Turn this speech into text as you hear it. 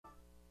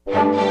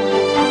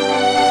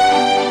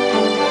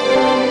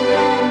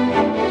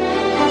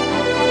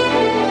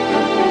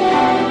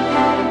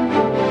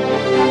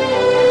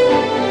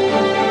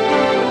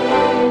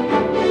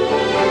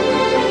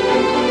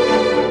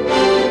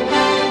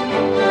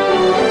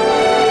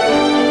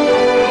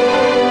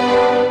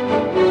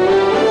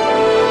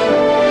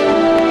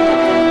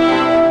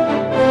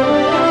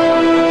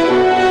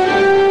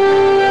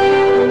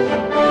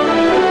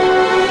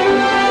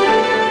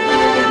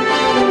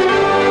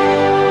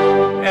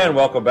And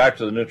welcome back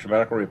to the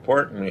NutriMedical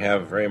Report. And we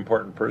have a very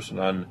important person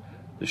on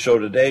the show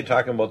today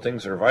talking about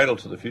things that are vital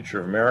to the future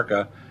of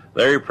America.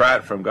 Larry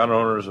Pratt from Gun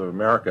Owners of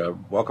America.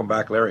 Welcome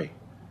back, Larry.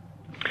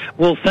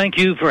 Well, thank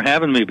you for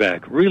having me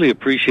back. Really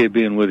appreciate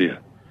being with you.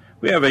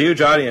 We have a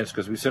huge audience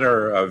because we send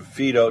our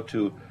feed out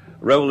to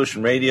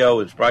Revolution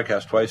Radio. It's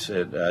broadcast twice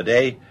a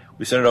day.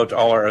 We send it out to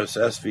all our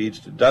RSS feeds,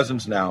 to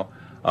dozens now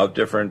of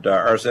different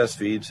RSS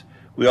feeds.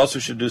 We also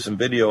should do some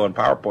video and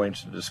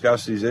PowerPoints to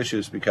discuss these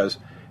issues because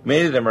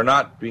many of them are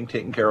not being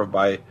taken care of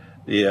by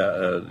the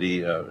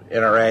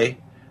NRA.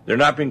 They're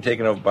not being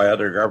taken over by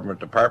other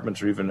government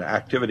departments or even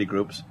activity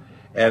groups.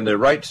 And the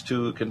rights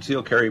to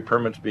concealed carry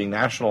permits being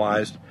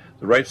nationalized,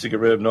 the rights to get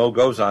rid of no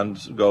gun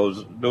zones,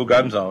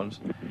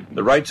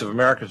 the rights of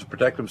Americans to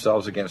protect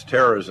themselves against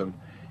terrorism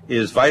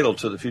is vital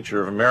to the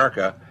future of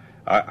America.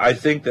 I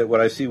think that what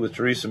I see with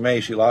Theresa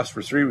May, she lost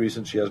for three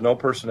reasons. She has no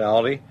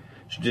personality.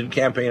 She didn't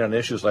campaign on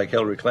issues like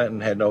Hillary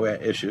Clinton had no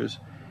issues.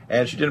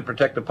 And she didn't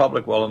protect the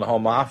public well in the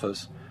Home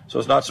Office. So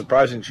it's not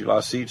surprising she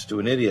lost seats to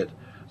an idiot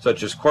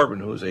such as Corbyn,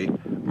 who's a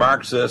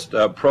Marxist,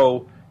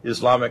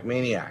 pro-Islamic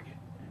maniac.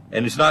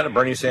 And he's not a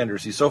Bernie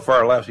Sanders. He's so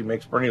far left, he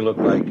makes Bernie look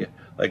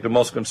like the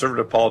most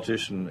conservative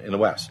politician in the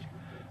West.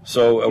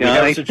 So we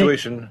have a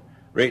situation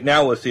right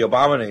now with the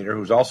Obamanator,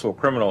 who's also a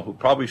criminal, who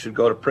probably should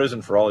go to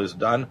prison for all he's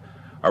done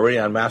already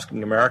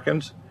unmasking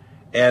Americans.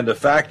 And the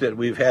fact that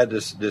we've had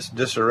this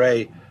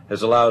disarray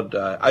has allowed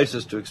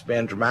ISIS to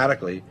expand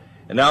dramatically.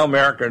 And now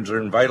Americans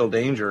are in vital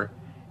danger.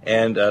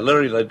 And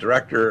literally the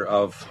director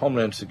of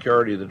Homeland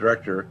Security, the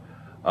director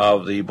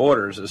of the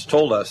borders, has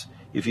told us,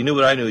 if you knew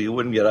what I knew, you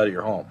wouldn't get out of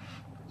your home.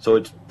 So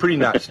it's pretty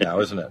nuts now,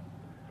 isn't it?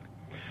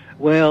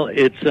 Well,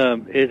 it's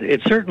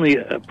certainly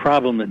a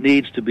problem that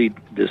needs to be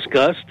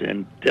discussed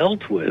and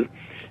dealt with.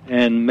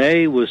 And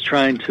May was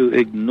trying to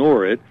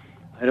ignore it.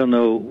 I don't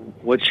know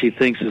what she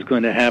thinks is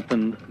going to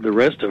happen the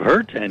rest of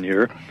her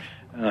tenure,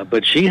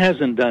 but she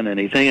hasn't done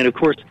anything. And, of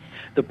course,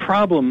 the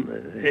problem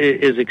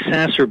is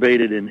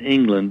exacerbated in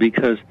England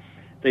because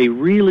they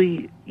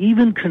really,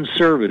 even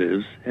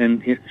conservatives,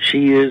 and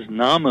she is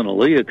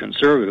nominally a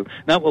conservative,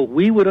 not what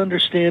we would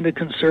understand a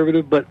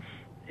conservative, but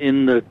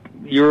in the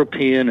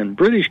European and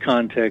British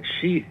context,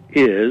 she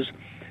is,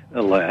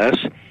 alas,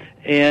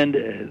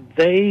 and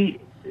they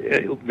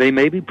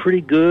may be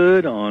pretty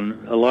good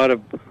on a lot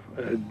of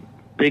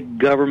big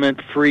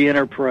government, free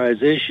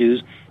enterprise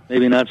issues,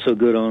 maybe not so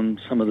good on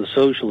some of the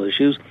social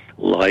issues,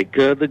 like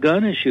the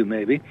gun issue,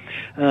 maybe.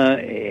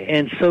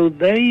 And so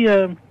they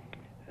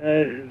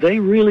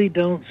really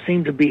don't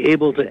seem to be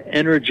able to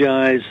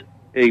energize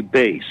a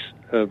base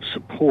of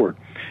support.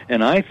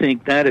 And I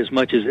think that, as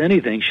much as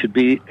anything, should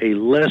be a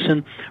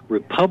lesson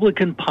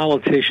Republican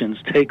politicians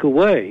take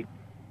away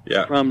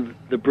from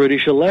the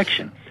British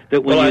election,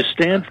 that when you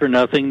stand for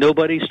nothing,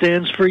 nobody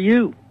stands for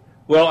you.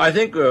 Well, I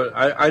think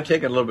I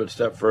take it a little bit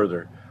step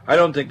further. I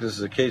don't think this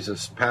is a case of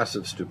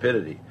passive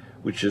stupidity,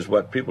 which is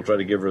what people try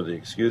to give her the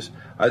excuse.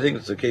 I think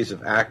it's a case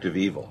of active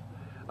evil.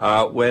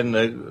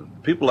 When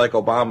people like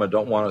Obama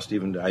don't want us to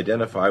even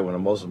identify when a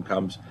Muslim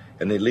comes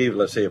and they leave,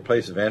 let's say, a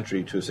place of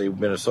entry to, say,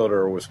 Minnesota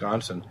or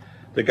Wisconsin,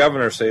 the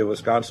governors, say, of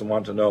Wisconsin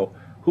want to know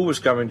who was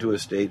coming to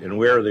his state and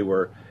where they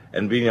were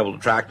and being able to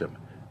track them.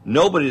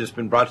 Nobody that's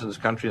been brought to this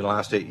country in the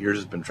last 8 years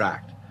has been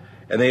tracked.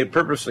 And they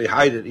purposely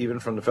hide it even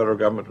from the federal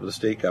government or the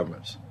state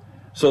governments.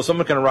 So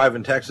someone can arrive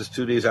in Texas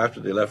 2 days after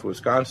they left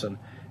Wisconsin,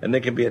 and they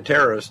can be a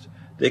terrorist.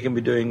 They can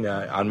be doing,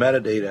 on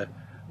metadata,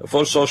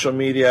 social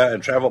media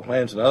and travel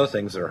plans and other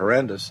things that are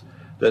horrendous,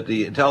 that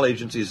the intel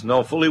agencies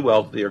know fully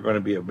well that they are going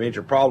to be a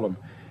major problem.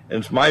 And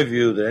it's my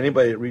view that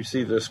anybody that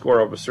receives a score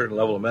of a certain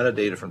level of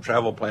metadata from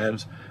travel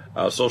plans,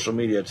 social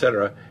media,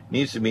 etc.,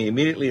 needs to be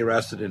immediately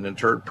arrested and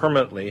interred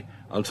permanently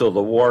until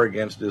the war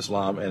against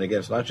Islam, and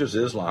against not just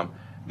Islam,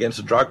 against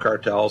the drug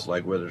cartels,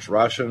 like whether it's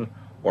Russian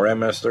or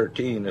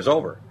MS-13, is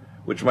over,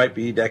 which might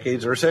be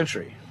decades or a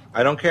century.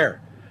 I don't care.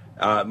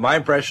 My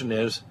impression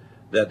is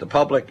that the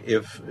public,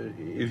 if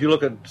you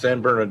look at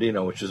San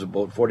Bernardino, which is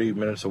about 40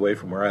 minutes away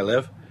from where I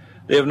live,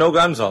 they have no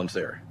gun zones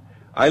there.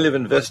 I live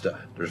in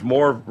Vista. There's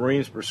more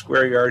Marines per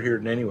square yard here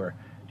than anywhere.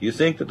 Do you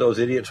think that those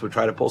idiots would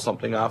try to pull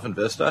something off in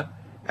Vista?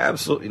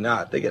 Absolutely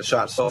not. They get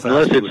shot so fast.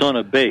 Unless it's on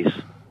a base.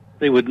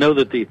 They would know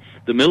that the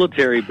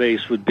military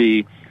base would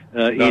be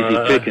easy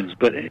pickings.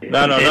 But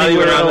not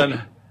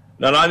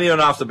even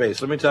off the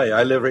base. Let me tell you,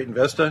 I live right in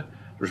Vista.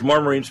 There's more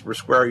Marines per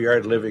square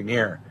yard living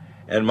here.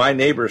 And my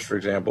neighbors, for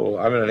example,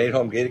 I'm in an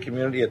 8-home gated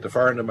community. At the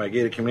far end of my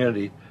gated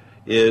community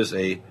is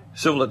a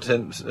civil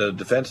defense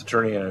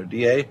attorney and a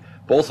DA.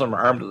 Both of them are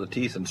armed to the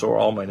teeth, and so are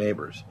all my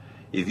neighbors.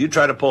 If you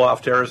try to pull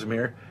off terrorism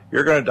here,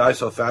 you're going to die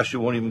so fast you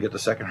won't even get the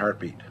second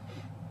heartbeat.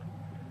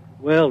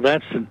 Well,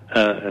 that's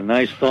a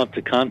nice thought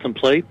to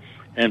contemplate,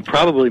 and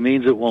probably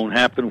means it won't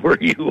happen where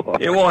you are.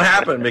 It won't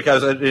happen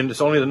because it's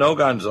only the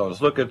no-gun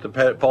zones. Look at the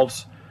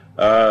Pulse,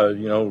 bar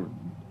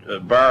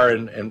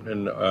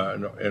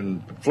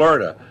in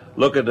Florida.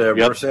 Look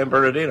at San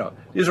Bernardino.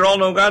 These are all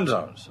no-gun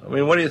zones. I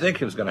mean, what do you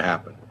think is going to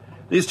happen?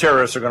 These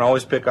terrorists are going to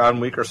always pick on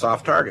weak or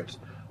soft targets.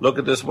 Look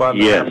at this one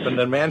that happened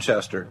in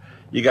Manchester.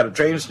 You got a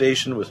train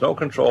station with no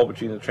control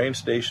between the train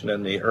station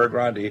and the Rio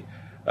Grande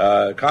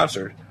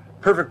concert.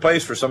 Perfect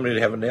place for somebody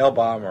to have a nail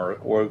bomb, or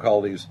what we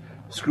call these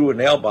screw and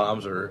nail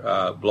bombs,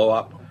 or blow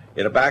up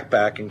in a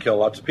backpack and kill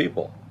lots of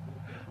people.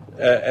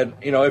 And,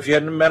 if you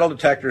had metal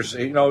detectors,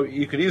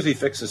 you could easily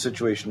fix the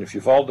situation if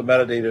you followed the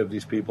metadata of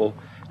these people.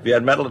 If you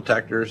had metal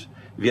detectors,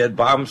 if you had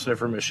bomb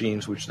sniffer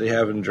machines, which they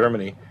have in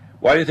Germany.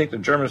 Why do you think the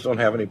Germans don't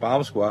have any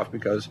bombs go off?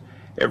 Because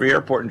every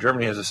airport in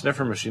Germany has a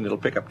sniffer machine that'll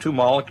pick up 2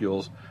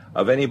 molecules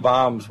of any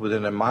bombs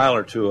within a mile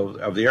or two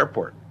of the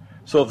airport.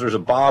 So if there's a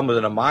bomb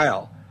within a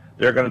mile,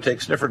 they're going to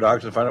take sniffer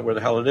dogs and find out where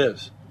the hell it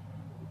is.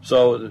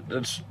 So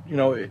that's,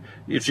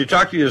 if you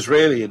talk to the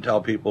Israeli and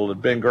tell people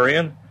that Ben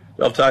Gurion,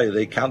 they'll tell you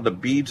they count the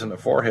beads on the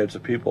foreheads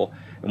of people,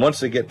 and once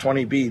they get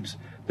 20 beads,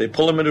 they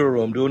pull them into a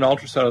room, do an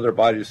ultrasound of their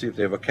body to see if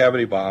they have a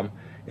cavity bomb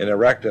in their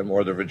rectum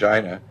or their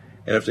vagina,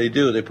 and if they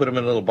do, they put them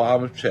in a little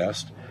bomb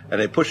chest, and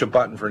they push a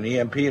button for an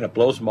EMP, and it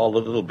blows them all to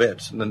little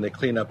bits, and then they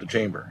clean up the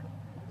chamber.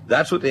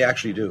 That's what they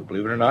actually do,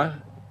 believe it or not.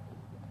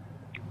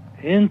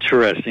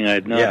 Interesting. I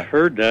had not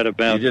heard that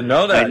about. You didn't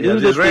know that? The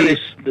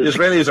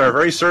Israelis are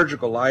very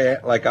surgical,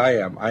 like I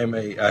am. I am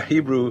a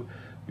Hebrew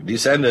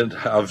descendant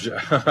of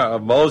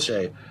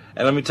Moshe.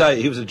 And let me tell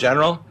you, he was a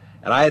general,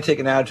 and I had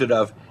taken an attitude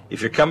of,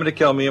 if you're coming to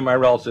kill me and my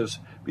relatives,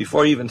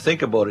 before you even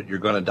think about it, you're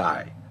going to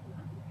die.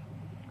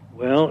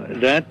 Well,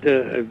 that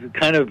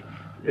kind of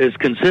is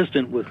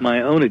consistent with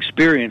my own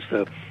experience,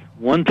 though.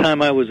 One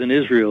time I was in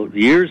Israel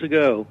years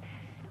ago,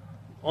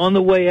 on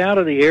the way out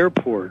of the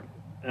airport,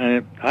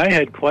 I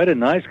had quite a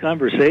nice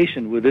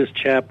conversation with this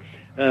chap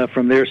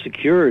from their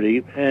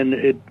security, and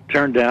it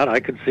turned out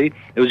I could see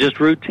it was just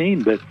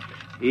routine, but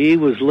he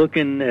was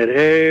looking at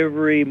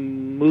every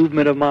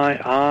movement of my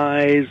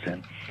eyes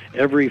and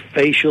every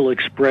facial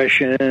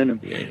expression.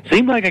 It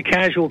seemed like a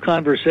casual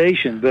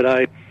conversation, but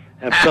I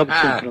have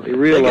subsequently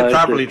realized they get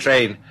properly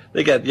trained.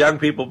 They get young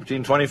people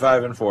between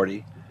 25 and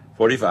 40,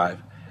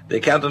 45.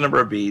 They count the number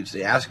of beads.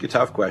 They ask you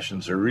tough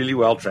questions. They're really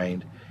well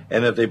trained.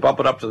 And if they bump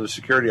it up to the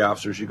security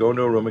officers, you go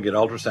into a room and get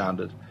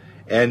ultrasounded,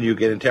 and you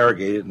get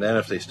interrogated. And then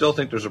if they still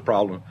think there's a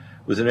problem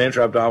with an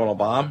intra-abdominal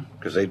bomb,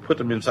 because they put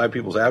them inside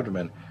people's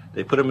abdomen,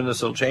 they put them in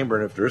this little chamber,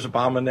 and if there's a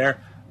bomb in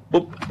there,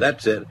 boop,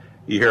 that's it.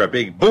 You hear a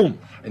big boom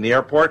in the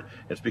airport.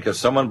 It's because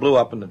someone blew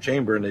up in the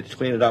chamber, and they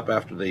clean it up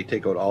after they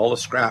take out all the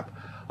scrap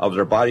of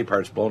their body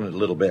parts blown into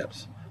little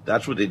bits.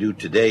 That's what they do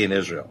today in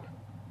Israel.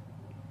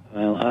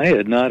 Well, I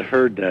had not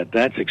heard that.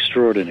 That's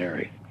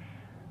extraordinary.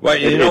 Well,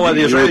 you know what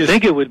the Israelis... You would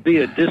think it would be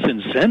a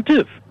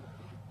disincentive.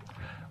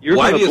 You're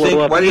going to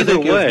blow up either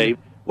way.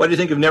 Why do you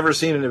think you've never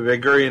seen in a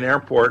Ben Gurion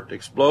airport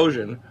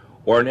explosion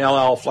or an El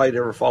Al flight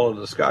ever fall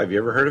into the sky? Have you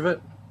ever heard of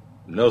it?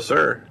 No,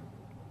 sir.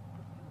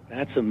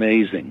 That's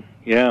amazing.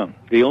 Yeah.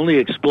 The only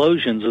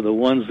explosions are the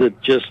ones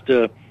that just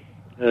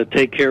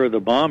take care of the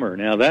bomber.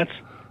 Now,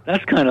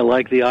 that's kind of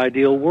like the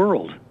ideal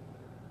world.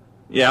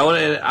 Yeah,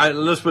 well,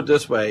 let's put it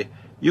this way.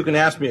 You can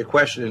ask me a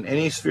question in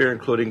any sphere,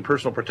 including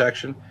personal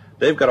protection.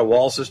 They've got a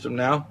wall system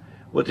now.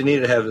 What they need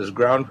to have is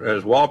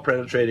wall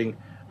penetrating.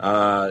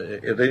 They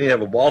need to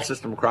have a wall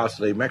system across,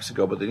 say,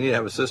 Mexico, but they need to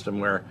have a system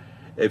where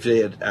if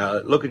they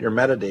look at your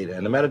metadata,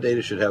 and the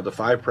metadata should have the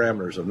 5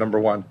 parameters of, number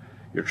 1,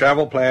 your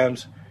travel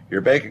plans,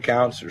 your bank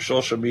accounts, your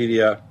social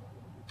media,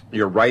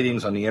 your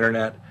writings on the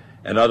internet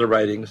and other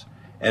writings,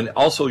 and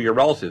also your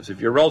relatives. If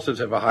your relatives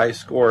have a high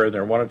score and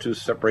they're 1 or 2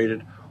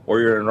 separated, or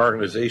you're in an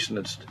organization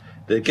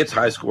that gets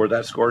high score,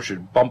 that score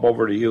should bump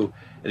over to you.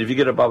 And if you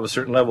get above a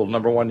certain level,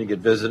 number 1, you get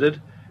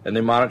visited, and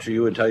they monitor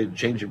you and tell you to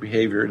change your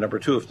behavior. Number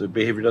 2, if the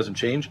behavior doesn't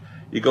change,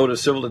 you go to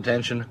civil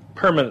detention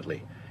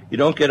permanently. You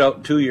don't get out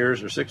in 2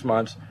 years or 6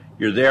 months.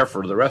 You're there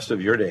for the rest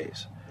of your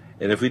days.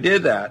 And if we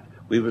did that,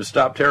 we would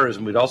stop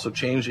terrorism. We'd also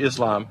change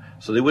Islam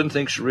so they wouldn't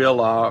think Sharia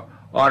law,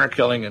 honor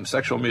killing, and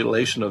sexual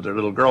mutilation of their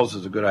little girls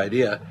is a good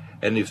idea.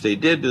 And if they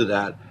did do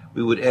that,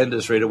 we would end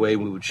this right away.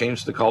 We would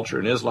change the culture,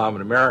 and Islam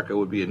in America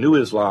would be a new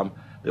Islam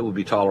that would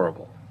be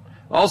tolerable.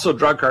 Also,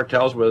 drug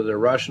cartels, whether they're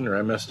Russian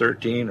or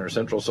MS-13 or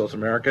Central South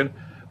American,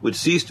 would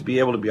cease to be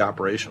able to be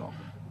operational.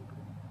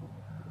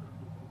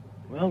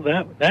 Well,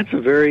 that's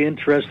a very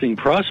interesting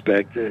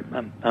prospect.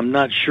 I'm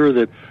not sure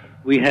that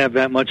we have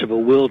that much of a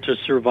will to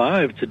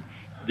survive to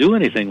do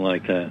anything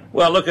like that.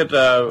 Well, look at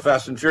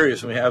Fast and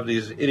Furious, and we have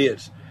these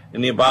idiots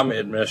in the Obama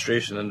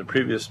administration and the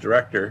previous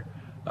director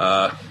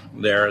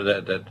there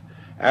that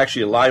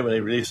actually lied when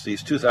they released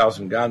these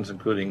 2,000 guns,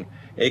 including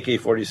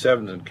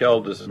AK-47s, and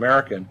killed this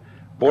American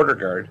border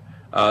guard.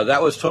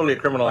 That was totally a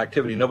criminal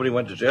activity. Nobody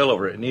went to jail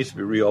over it. It needs to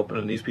be reopened,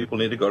 and these people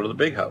need to go to the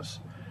big house.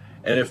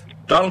 And if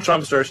Donald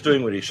Trump starts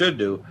doing what he should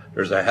do,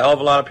 there's a hell of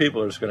a lot of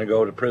people that's going to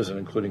go to prison,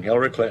 including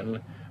Hillary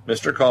Clinton,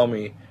 Mr.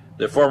 Comey,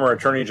 the former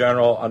Attorney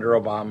General under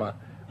Obama,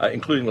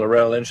 including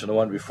Loretta Lynch and the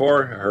one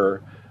before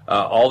her.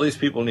 All these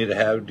people need to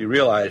have, do you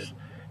realize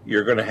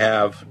you're going to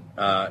have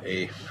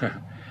a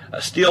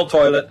steel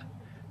toilet,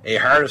 a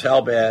hard as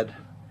hell bed,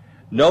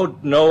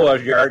 no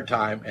yard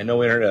time, and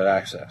no internet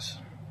access.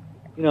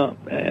 You know,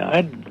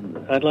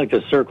 I'd like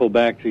to circle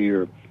back to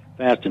your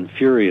Fast and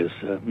Furious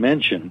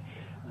mention.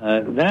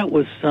 That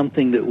was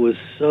something that was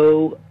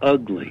so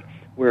ugly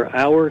where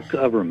our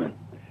government,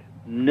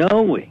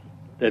 knowing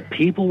that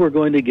people were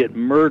going to get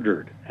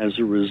murdered as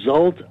a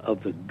result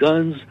of the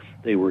guns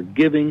they were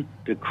giving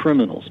to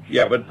criminals.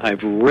 Yeah, but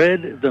I've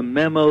read the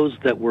memos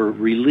that were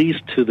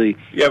released to the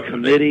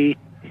committee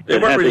they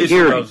that weren't had the releasing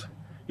hearing. those.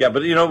 Yeah,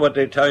 but you know what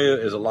they tell you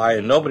is a lie,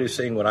 and nobody's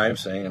saying what I'm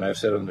saying, and I've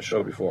said it on the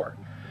show before.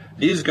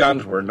 These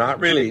guns were not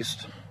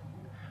released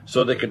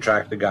so they could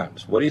track the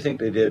guns. What do you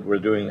think were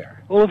doing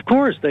there? Well, of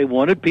course, they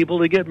wanted people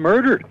to get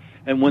murdered.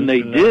 And when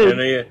they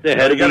did, the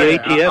head of the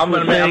ATF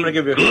was saying,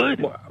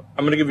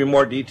 I'm going to give you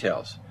more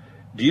details.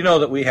 Do you know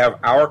that we have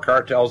our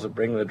cartels that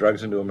bring the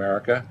drugs into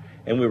America,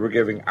 and we were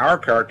giving our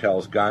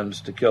cartels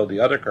guns to kill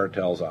the other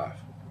cartels off?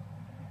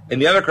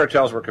 And the other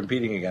cartels were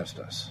competing against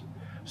us.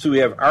 So we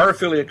have our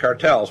affiliate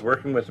cartels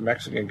working with the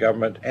Mexican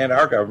government and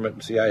our government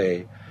and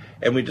CIA,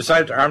 and we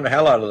decided to arm the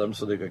hell out of them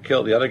so they could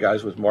kill the other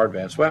guys with more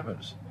advanced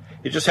weapons.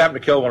 It just happened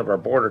to kill one of our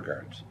border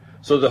guards.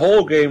 So the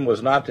whole game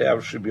was not to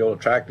actually be able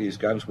to track these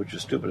guns, which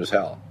is stupid as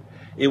hell.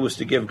 It was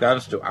to give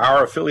guns to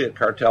our affiliate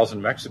cartels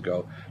in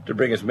Mexico to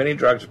bring as many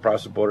drugs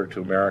across the border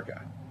to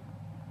America.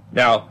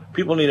 Now,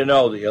 people need to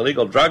know the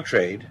illegal drug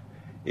trade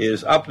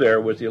is up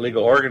there with the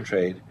illegal organ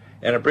trade,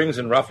 and it brings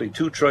in roughly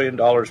 $2 trillion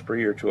per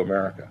year to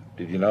America.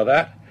 Did you know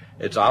that?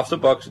 It's off the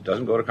books. It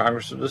doesn't go to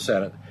Congress or the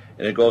Senate,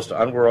 and it goes to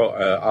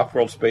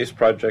off-world space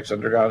projects,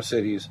 underground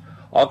cities,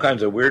 all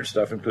kinds of weird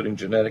stuff, including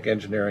genetic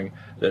engineering,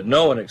 that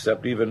no one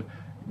except even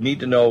need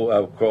to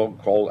know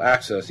called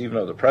access, even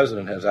though the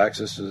president has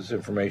access to this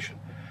information.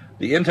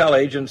 The intel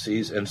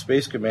agencies and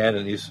Space Command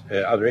and these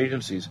other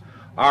agencies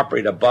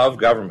operate above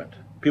government.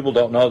 People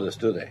don't know this,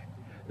 do they?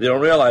 They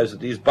don't realize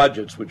that these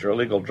budgets, which are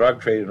illegal drug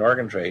trade and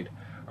organ trade,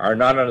 are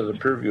not under the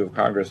purview of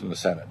Congress and the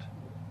Senate.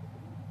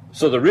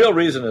 So the real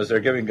reason is they're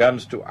giving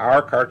guns to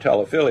our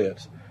cartel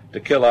affiliates to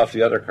kill off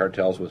the other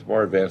cartels with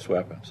more advanced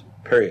weapons.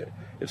 Period.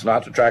 It's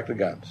not to track the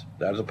guns.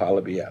 That is a pile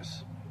of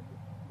BS.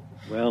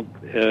 Well,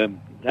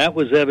 that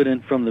was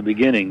evident from the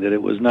beginning that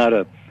it was not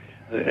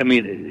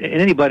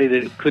anybody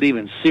that could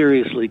even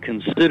seriously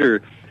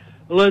consider,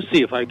 well, let's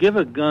see, if I give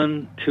a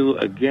gun to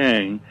a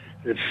gang,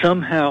 that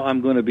somehow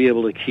I'm going to be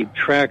able to keep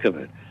track of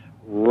it.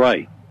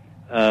 Right.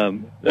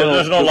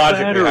 There's no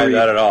logic behind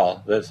that at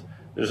all.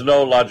 There's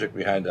no logic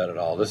behind that at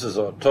all. This is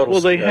a total...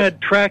 Well, they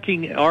had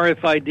tracking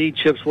RFID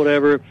chips,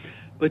 whatever,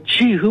 but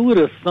gee, who would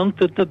have thunk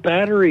that the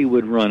battery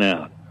would run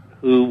out?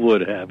 Who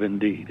would have,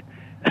 indeed?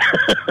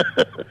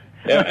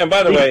 And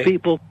by the way,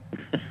 people...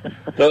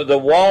 the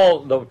wall,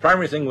 the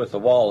primary thing with the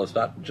wall is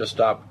not just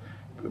stop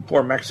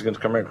poor Mexicans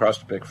coming across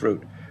to pick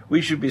fruit.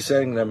 We should be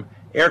sending them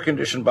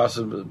air-conditioned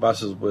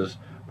buses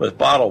with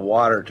bottled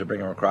water to bring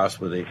them across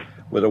with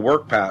a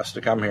work pass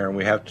to come here, and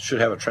we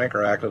should have a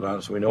tranker acted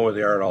on so we know where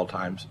they are at all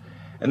times.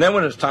 And then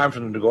when it's time for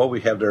them to go,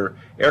 we have their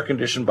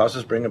air-conditioned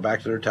buses bring them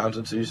back to their towns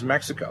and cities in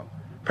Mexico.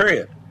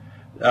 Period.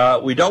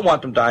 We don't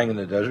want them dying in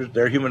the desert.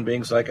 They're human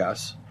beings like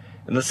us.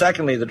 And then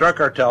secondly, the drug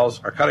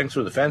cartels are cutting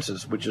through the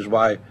fences, which is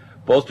why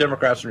both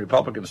Democrats and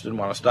Republicans didn't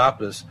want to stop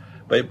this.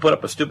 They put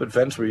up a stupid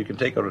fence where you can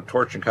take out a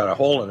torch and cut a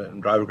hole in it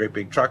and drive a great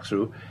big truck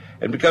through.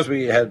 And because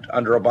we had,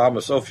 under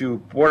Obama, so few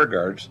border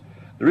guards,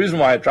 the reason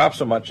why it dropped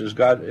so much is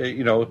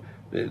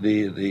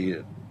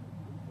the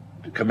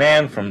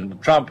command from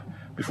Trump,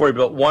 before he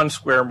built one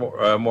square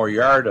more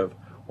yard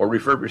or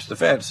refurbished the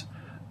fence,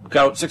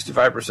 cut out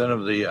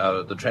 65%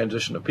 of the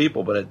transition of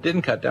people, but it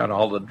didn't cut down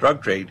all the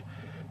drug trade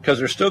because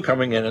they're still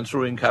coming in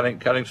and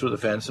cutting through the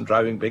fence and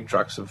driving big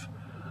trucks of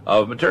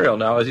material.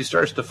 Now, as he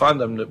starts to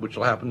fund them, which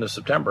will happen this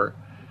September,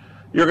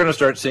 you're going to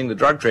start seeing the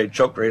drug trade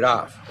choked right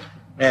off.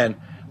 And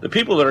the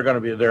people that are going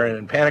to be there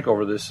in panic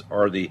over this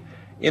are the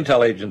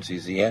intel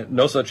agencies, the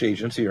No Such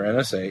Agency, or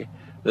NSA,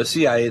 the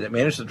CIA that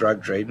managed the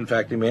drug trade. In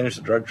fact, they managed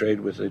the drug trade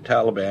with the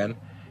Taliban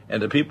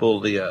and the people,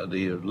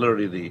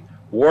 literally the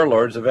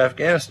warlords of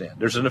Afghanistan.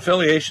 There's an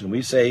affiliation.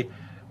 We say,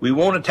 we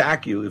won't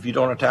attack you if you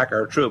don't attack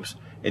our troops,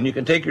 and you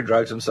can take your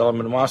drugs and sell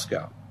them in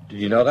Moscow.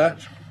 Did you know that?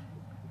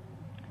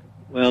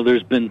 Well,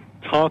 there's been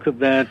talk of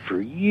that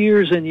for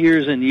years and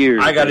years and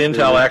years. I got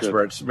intel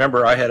experts.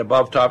 Remember, I had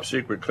above top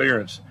secret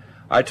clearance.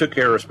 I took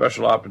care of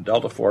Special Op and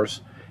Delta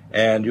Force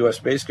and U.S.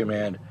 Space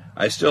Command.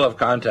 I still have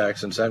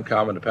contacts in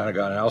CENTCOM and the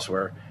Pentagon and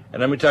elsewhere.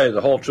 And let me tell you,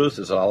 the whole truth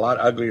is a lot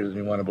uglier than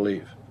you want to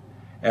believe.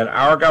 And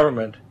our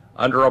government,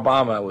 under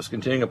Obama, was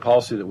continuing a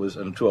policy that was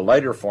into a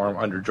lighter form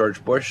under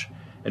George Bush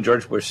and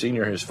George Bush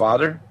Sr., his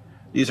father.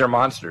 These are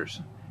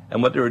monsters.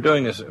 And what they were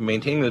doing is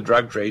maintaining the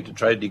drug trade to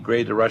try to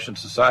degrade the Russian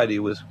society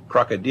with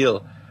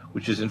crocodile,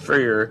 which is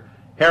inferior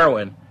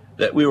heroin,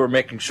 that we were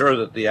making sure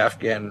that the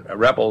Afghan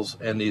rebels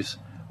and these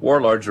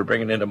warlords were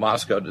bringing into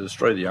Moscow to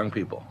destroy the young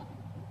people.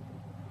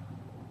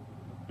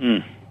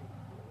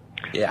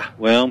 Yeah.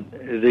 Well,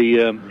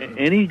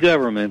 any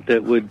government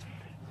that would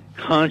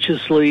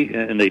consciously,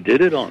 and they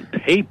did it on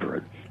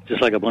paper,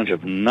 just like a bunch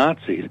of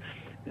Nazis,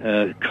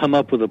 come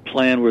up with a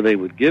plan where they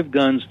would give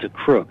guns to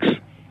crooks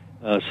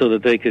so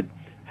that they could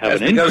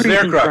have an increase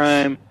in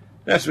crime.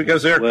 That's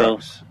because they're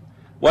crooks.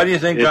 Why do you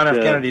think John F.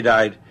 Kennedy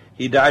died?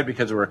 He died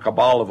because there were a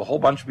cabal of a whole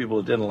bunch of people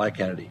that didn't like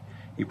Kennedy.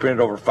 He printed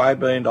over $5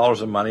 billion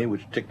of money,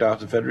 which ticked off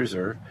the Federal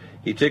Reserve.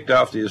 He ticked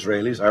off the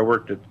Israelis. I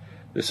worked at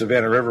the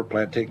Savannah River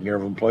plant taking care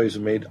of employees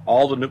who made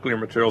all the nuclear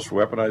materials for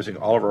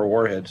weaponizing all of our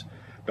warheads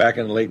back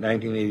in the late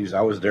 1980s.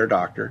 I was their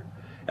doctor.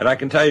 And I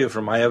can tell you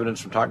from my evidence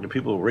from talking to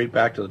people right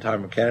back to the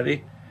time of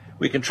Kennedy,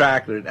 we can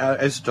track an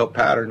isotope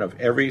pattern of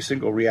every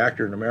single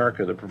reactor in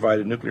America that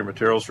provided nuclear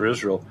materials for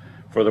Israel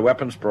for the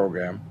weapons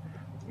program.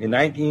 In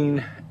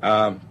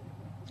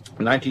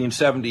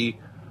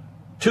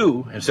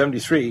 1972 and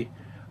 73,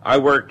 I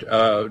worked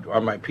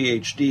on my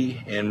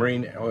PhD in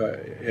marine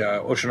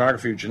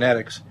oceanography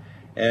genetics,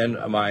 and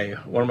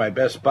one of my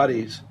best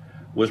buddies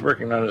was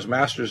working on his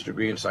master's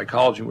degree in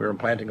psychology. We were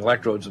implanting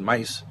electrodes in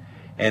mice,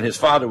 and his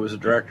father was the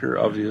director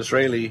of the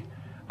Israeli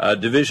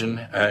division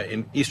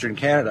in eastern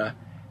Canada,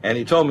 and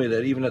he told me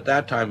that even at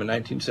that time in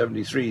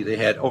 1973, they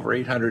had over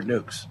 800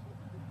 nukes.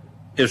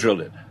 Israel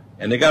did.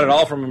 And they got it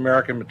all from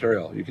American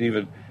material. You can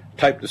even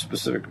type the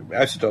specific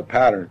isotope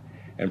pattern.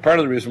 And part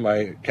of the reason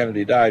why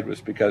Kennedy died was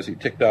because he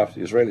ticked off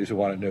the Israelis who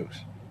wanted nukes.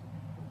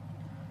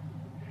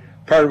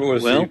 Part of it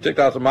was he ticked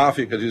off the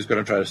mafia because he was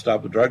going to try to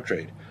stop the drug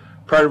trade.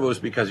 Part of it was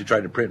because he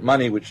tried to print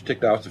money, which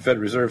ticked off the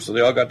Federal Reserve. So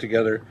they all got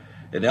together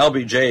in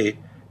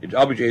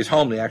LBJ's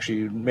home. They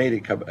actually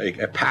made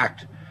a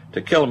pact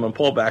to kill him and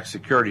pull back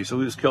security. So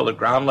he was killed at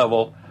ground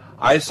level.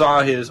 I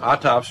saw his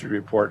autopsy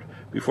report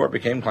before it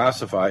became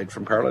classified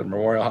from Carlin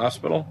Memorial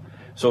Hospital.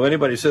 So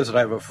anybody says that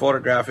I have a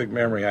photographic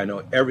memory, I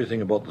know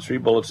everything about the 3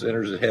 bullets that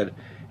enters the head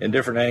in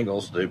different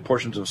angles, the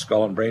portions of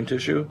skull and brain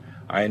tissue,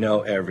 I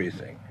know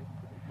everything.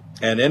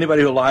 And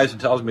anybody who lies and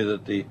tells me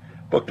that the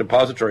book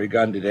depository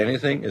gun did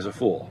anything is a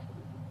fool.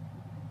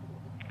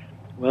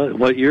 Well,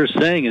 what you're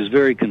saying is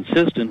very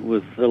consistent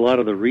with a lot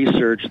of the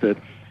research that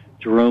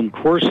Jerome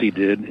Corsi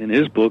did in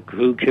his book,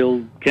 Who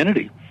Killed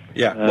Kennedy?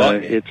 Yeah, well,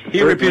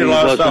 he repeated a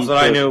lot of stuff that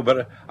I knew,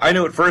 but I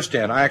knew it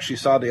firsthand. I actually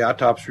saw the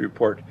autopsy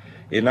report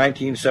in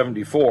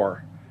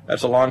 1974.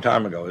 That's a long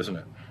time ago, isn't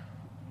it?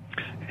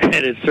 And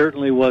it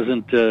certainly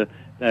wasn't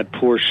that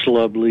poor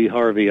schlub Lee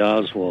Harvey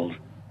Oswald.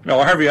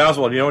 No, Harvey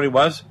Oswald, you know what he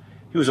was?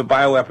 He was a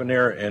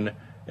bioweaponeer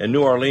in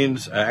New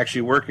Orleans,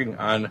 actually working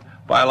on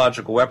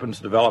biological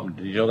weapons development.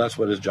 Did you know that's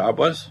what his job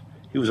was?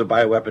 He was a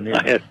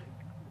bioweaponeer.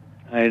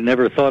 I had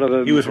never thought of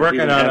him. He was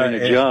working on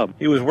a job.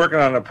 He was working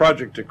on a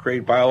project to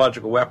create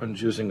biological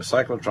weapons using a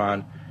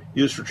cyclotron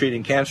used for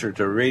treating cancer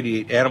to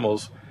irradiate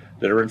animals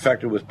that are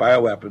infected with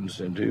bioweapons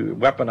and to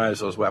weaponize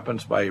those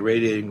weapons by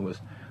irradiating with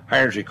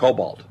high-energy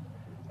cobalt.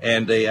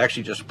 And they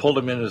actually just pulled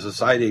him in as a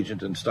side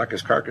agent and stuck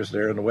his carcass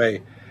there in the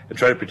way and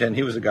tried to pretend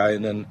he was the guy.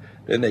 And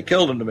then they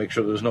killed him to make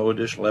sure there was no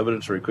additional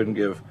evidence or he couldn't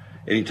give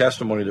any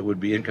testimony that would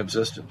be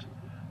inconsistent.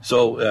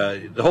 So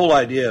the whole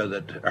idea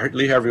that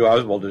Lee Harvey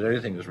Oswald did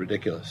anything is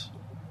ridiculous.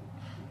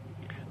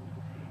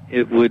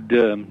 It would.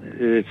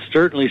 It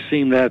certainly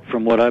seemed that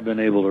from what I've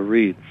been able to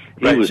read.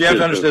 Right. So you have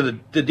to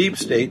understand the deep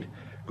state.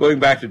 Going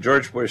back to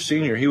George Bush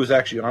Sr., he was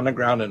actually on the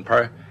ground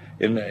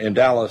in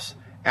Dallas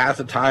at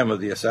the time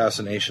of the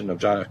assassination of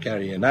John F.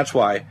 Kennedy, and that's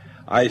why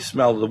I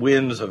smell the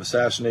winds of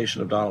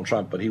assassination of Donald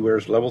Trump. But he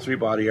wears level 3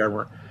 body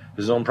armor,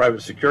 his own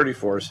private security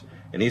force,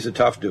 and he's a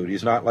tough dude.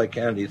 He's not like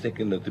Kennedy,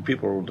 thinking that the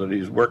people that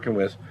he's working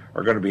with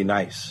are going to be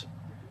nice.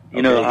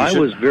 You know, I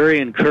was very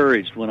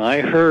encouraged when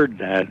I heard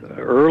that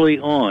early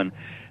on,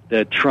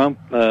 that Trump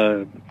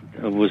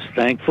was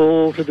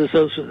thankful to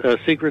the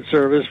Secret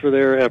Service for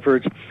their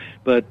efforts,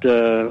 but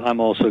I'm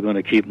also going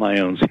to keep my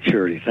own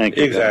security. Thank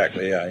you.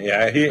 Exactly, guys.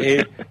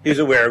 Yeah. He's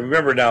aware.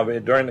 Remember now,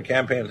 during the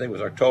campaign, I think it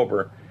was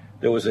October,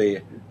 there was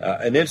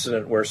an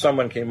incident where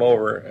someone came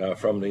over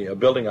from the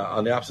building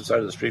on the opposite side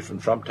of the street from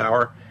Trump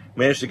Tower,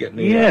 managed to get in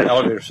the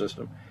elevator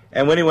system.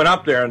 And when he went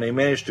up there and they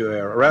managed to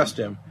arrest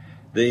him,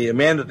 the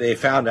man that they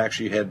found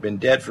actually had been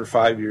dead for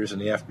 5 years in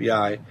the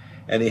FBI,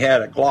 and he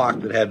had a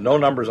Glock that had no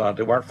numbers on it.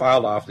 They weren't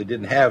filed off. They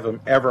didn't have them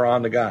ever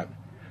on the gun.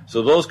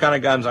 So those kind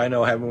of guns, I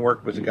know, having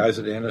worked with the guys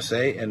at the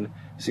NSA and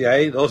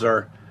CIA, those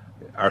are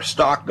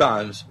stock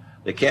guns.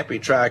 They can't be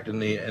tracked in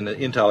the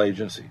intel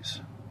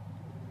agencies.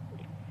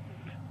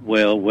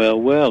 Well.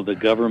 The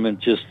government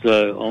just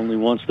only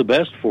wants the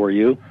best for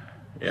you.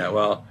 Yeah,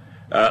 well,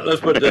 let's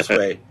put it this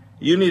way.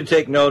 You need to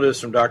take notice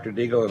from Dr.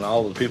 Deagle and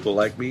all the people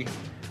like me.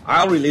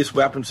 I'll release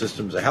weapon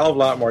systems a hell of a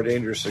lot more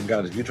dangerous than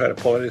guns. If you try to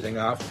pull anything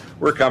off,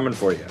 we're coming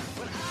for you.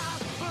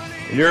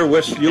 And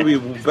you'll be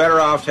better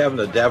off having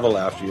the devil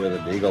after you than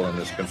Deagle and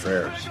his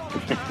confreres.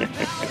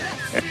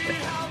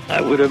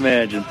 I would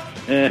imagine.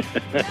 It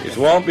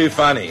won't be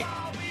funny.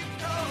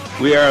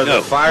 We are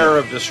the fire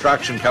of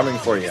destruction coming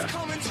for you. Let's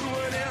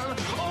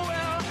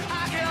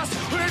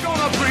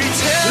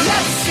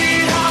see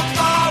how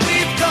far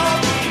we've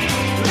come.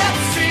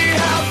 Let's see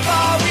how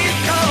far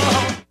we've come.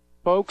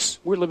 Folks,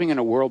 we're living in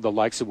a world the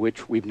likes of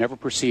which we've never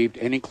perceived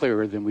any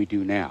clearer than we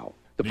do now.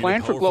 The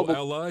plan for global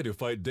ally to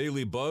fight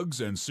daily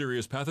bugs and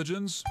serious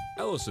pathogens?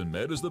 Allicin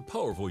Med is the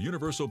powerful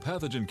universal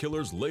pathogen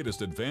killer's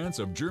latest advance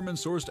of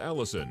German-sourced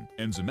allicin,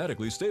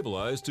 enzymatically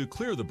stabilized to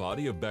clear the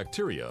body of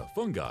bacteria,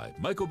 fungi,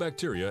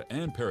 mycobacteria,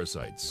 and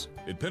parasites.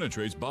 It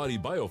penetrates body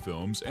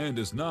biofilms and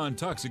is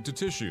non-toxic to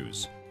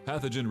tissues.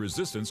 Pathogen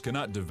resistance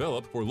cannot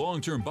develop for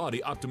long-term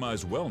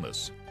body-optimized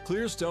wellness.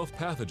 Clear stealth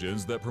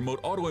pathogens that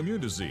promote autoimmune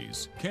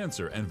disease,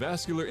 cancer, and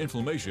vascular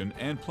inflammation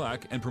and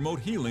plaque and promote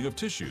healing of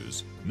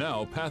tissues.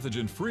 Now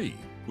pathogen-free.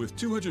 With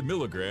 200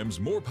 milligrams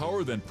more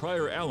power than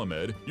prior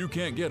Alamed, you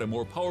can't get a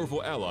more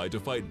powerful ally to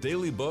fight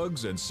daily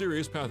bugs and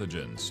serious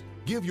pathogens.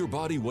 Give your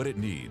body what it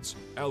needs.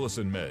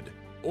 Allison Med.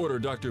 Order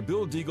Dr.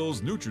 Bill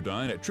Deagle's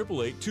Nutridyne at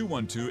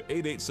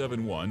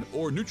 888-212-8871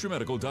 or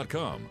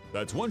NutriMedical.com.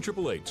 That's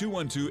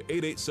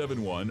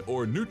 1-888-212-8871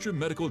 or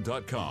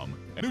NutriMedical.com.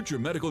 And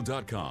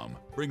NutriMedical.com,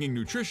 bringing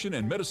nutrition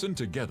and medicine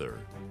together.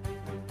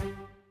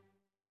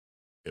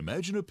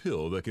 Imagine a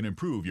pill that can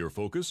improve your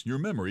focus, your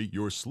memory,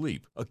 your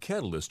sleep, a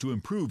catalyst to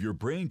improve your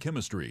brain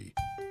chemistry.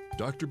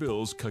 Dr.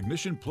 Bill's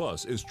Cognition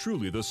Plus is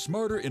truly the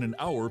smarter in an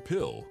hour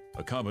pill.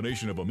 A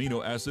combination of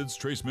amino acids,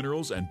 trace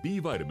minerals, and B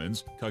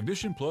vitamins,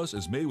 Cognition Plus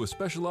is made with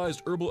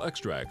specialized herbal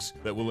extracts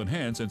that will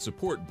enhance and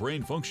support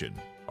brain function.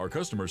 Our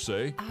customers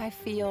say, I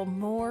feel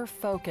more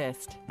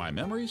focused. My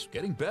memory's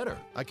getting better.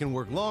 I can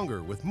work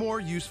longer with more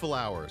useful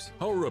hours.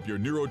 Power up your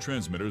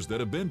neurotransmitters that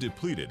have been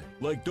depleted,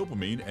 like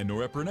dopamine and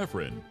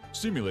norepinephrine.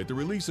 Stimulate the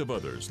release of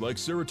others, like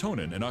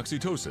serotonin and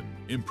oxytocin.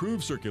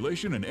 Improve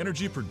circulation and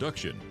energy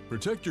production.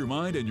 Protect your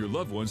mind and your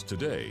loved ones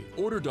today.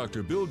 Order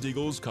Dr. Bill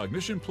Deagle's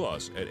Cognition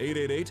Plus at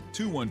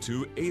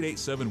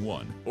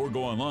 888-212-8871 or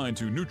go online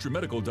to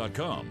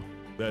NutriMedical.com.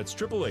 That's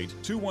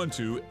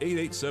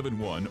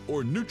 888-212-8871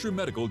 or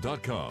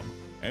NutriMedical.com.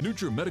 And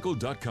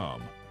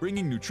NutriMedical.com,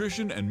 bringing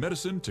nutrition and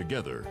medicine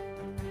together.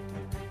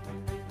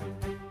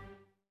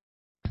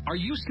 Are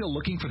you still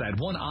looking for that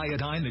one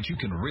iodine that you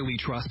can really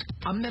trust?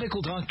 A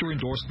medical doctor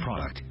endorsed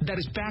product that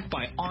is backed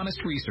by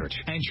honest research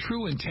and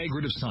true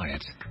integrative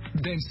science?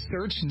 Then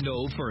search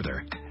no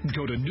further.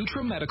 Go to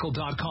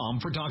NutriMedical.com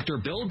for Dr.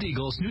 Bill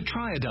Deagle's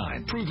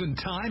Nutriodine, proven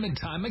time and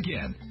time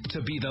again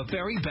to be the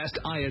very best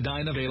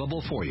iodine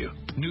available for you.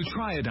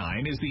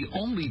 Nutriodine is the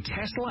only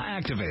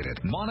Tesla-activated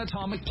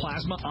monatomic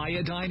plasma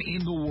iodine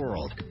in the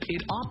world.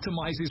 It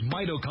optimizes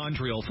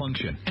mitochondrial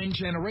function and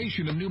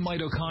generation of new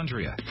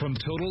mitochondria, from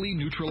totally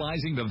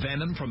neutralizing the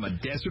venom from a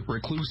desert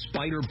recluse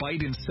spider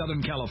bite in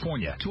Southern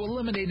California to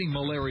eliminating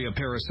malaria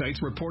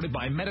parasites reported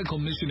by medical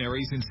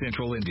missionaries in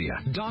Central India.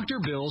 Dr.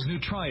 Bill's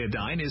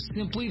Nutriodine is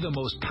simply the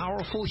most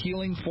powerful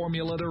healing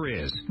formula there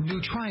is.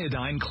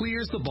 Nutriodine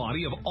clears the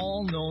body of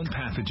all known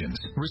pathogens,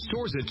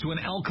 restores it to an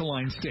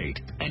alkaline state,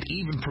 and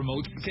even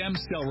promotes stem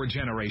cell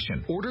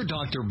regeneration. Order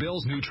Dr.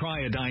 Bill's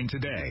Nutriodine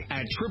today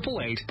at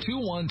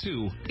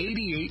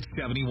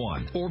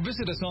 888-212-8871 or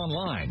visit us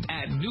online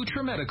at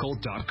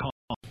NutriMedical.com.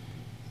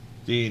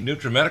 The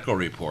NutriMedical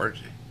Report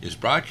is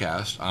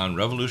broadcast on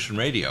Revolution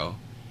Radio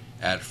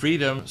at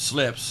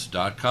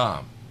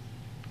freedomslips.com.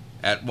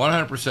 At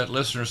 100%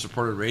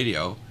 listener-supported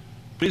radio,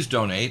 please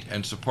donate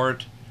and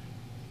support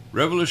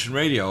Revolution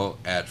Radio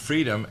at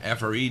freedom,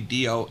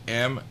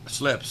 FREDOM,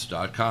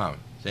 slips.com.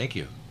 Thank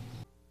you.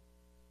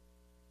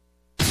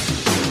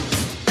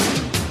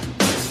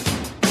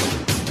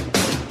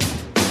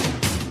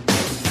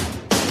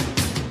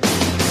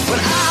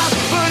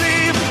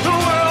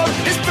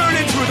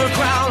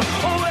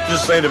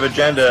 Legislative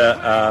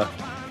agenda,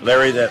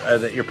 Larry,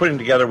 that you're putting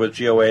together with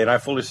GOA, and I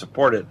fully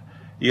support it.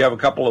 You have a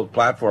couple of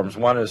platforms.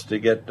 One is to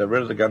get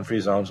rid of the gun-free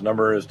zones.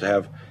 Another is to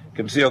have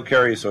concealed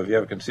carry. So if you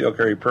have a concealed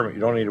carry permit,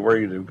 you don't need to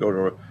worry to go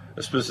to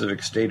a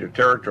specific state or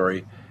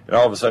territory, and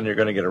all of a sudden you're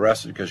going to get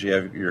arrested because you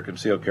have your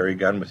concealed carry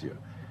gun with you.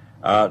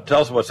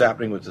 Tell us what's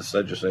happening with this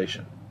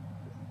legislation.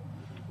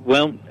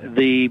 Well,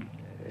 the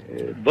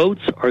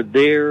votes are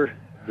there.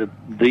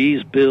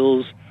 These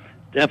bills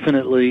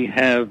definitely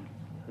have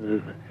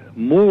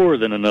more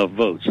than enough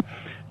votes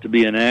to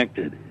be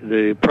enacted.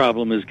 The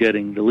problem is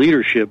getting the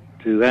leadership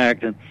to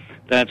act, and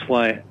that's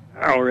why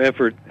our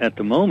effort at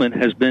the moment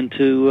has been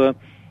to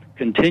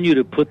continue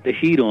to put the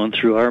heat on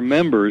through our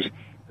members,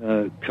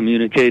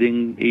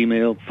 communicating,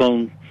 email,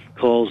 phone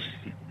calls,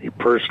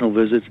 personal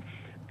visits,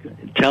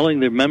 telling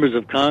the members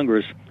of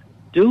Congress,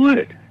 do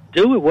it.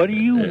 What are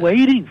you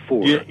waiting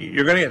for?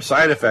 You're going to get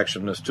side effects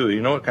from this, too.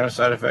 You know what kind of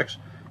side effects?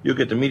 You'll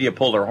get the media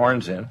pull their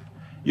horns in.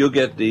 You'll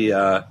get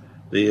the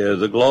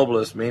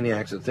globalist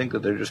maniacs that think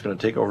that they're just going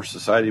to take over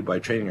society by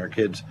training our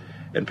kids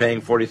and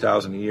paying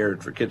 $40,000 a year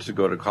for kids to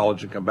go to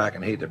college and come back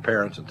and hate their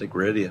parents and think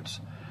we're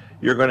idiots.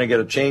 You're going to get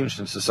a change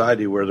in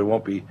society where there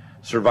won't be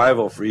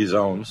survival-free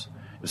zones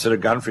instead of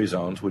gun-free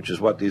zones, which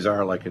is what these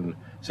are, like in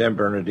San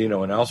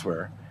Bernardino and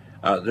elsewhere.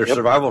 They're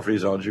survival-free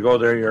zones. You go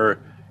there, you're,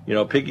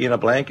 piggy in a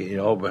blanket,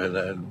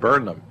 and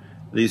burn them.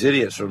 These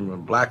idiots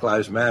from Black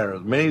Lives Matter,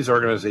 many of these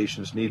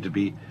organizations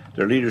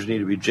their leaders need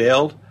to be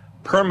jailed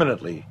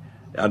permanently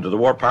under the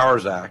War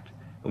Powers Act.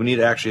 We need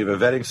to actually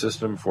have a vetting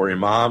system for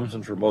imams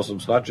and for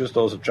Muslims, not just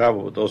those that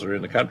travel, but those that are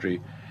in the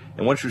country.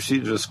 And once you see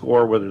the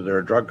score, whether they're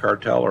a drug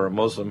cartel or a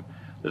Muslim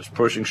that's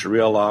pushing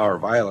Sharia law or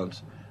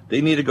violence,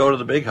 they need to go to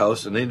the big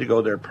house and they need to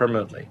go there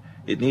permanently.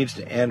 It needs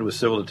to end with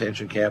civil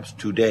detention camps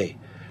today.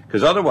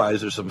 Because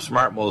otherwise, there's some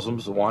smart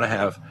Muslims that want to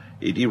have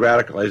a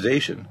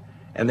de-radicalization,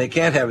 and they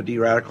can't have a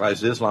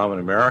de-radicalized Islam in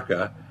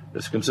America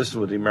that's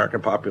consistent with the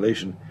American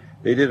population.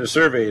 They did a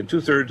survey, and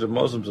 2/3 of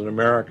Muslims in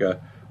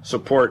America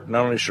support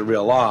not only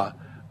Sharia law,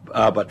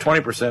 but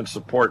 20%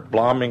 support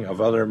bombing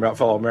of other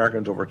fellow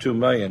Americans, over 2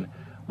 million,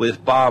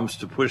 with bombs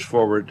to push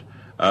forward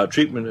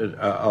treatment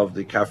of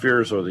the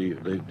kafirs, or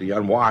the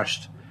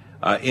unwashed,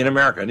 in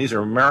America. And these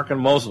are American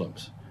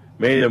Muslims,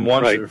 many of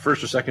them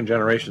first or second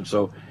generation.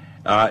 So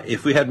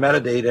if we had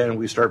metadata and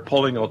we start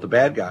pulling out the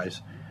bad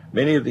guys,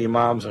 many of the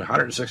imams,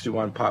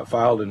 161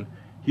 filed in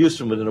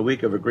Houston within a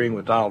week of agreeing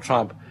with Donald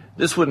Trump,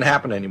 this wouldn't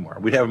happen anymore.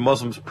 We'd have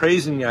Muslims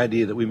praising the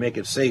idea that we make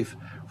it safe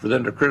for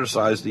them to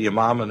criticize the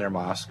imam in their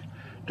mosque,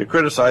 to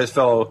criticize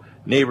fellow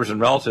neighbors and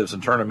relatives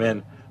and turn them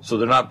in, so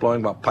they're not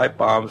blowing up pipe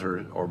bombs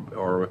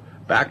or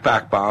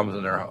backpack bombs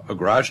in their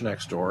garage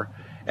next door.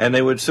 And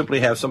they would simply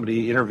have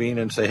somebody intervene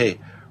and say, hey,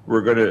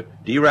 we're going to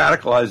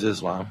de-radicalize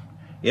Islam.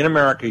 In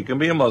America, you can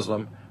be a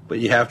Muslim, but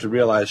you have to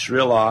realize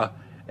Sharia law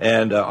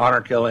and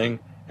honor killing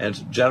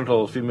and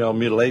genital female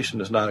mutilation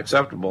is not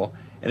acceptable.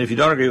 And if you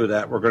don't agree with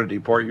that, we're going to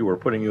deport you. We're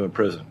putting you in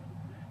prison.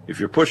 If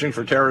you're pushing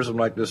for terrorism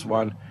like this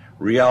one,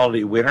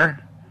 reality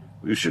winner,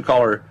 we should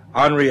call her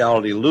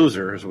unreality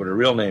loser is what her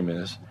real name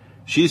is.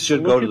 She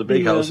should go to the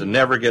big house and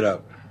never get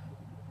out.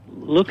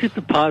 Look at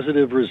the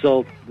positive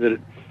result that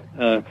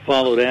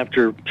followed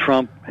after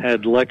Trump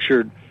had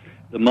lectured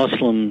the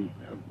Muslim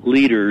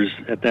leaders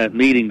at that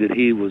meeting that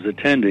he was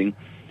attending.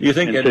 Do you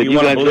think? Do you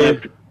want to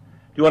believe? Do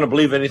you want to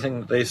believe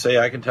anything that they say?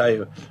 I can tell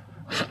you.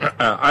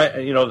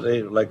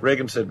 They, like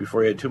Reagan said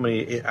before, he had too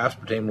many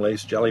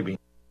aspartame-laced jelly beans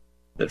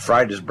that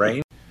fried his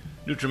brain.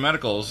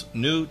 NutriMedical's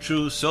new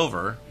True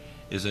Silver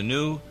is a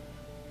new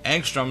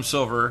angstrom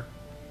silver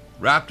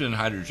wrapped in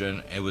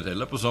hydrogen and with a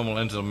liposomal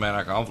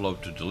enzymatic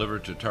envelope to deliver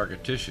to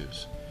target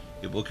tissues.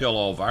 It will kill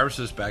all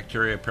viruses,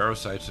 bacteria,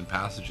 parasites, and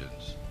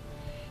pathogens.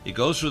 It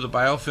goes through the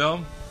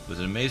biofilm with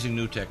an amazing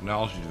new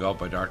technology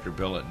developed by Dr.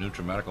 Bill at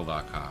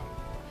NutriMedical.com.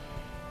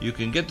 You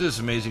can get this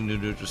amazing new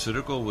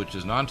nutraceutical, which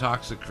is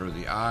non-toxic for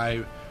the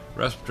eye,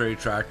 respiratory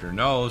tract, or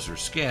nose, or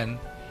skin,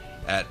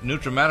 at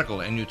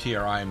NutriMedical,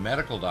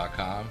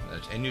 NutriMedical.com.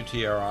 That's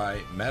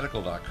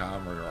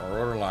NutriMedical.com, or our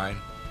order line,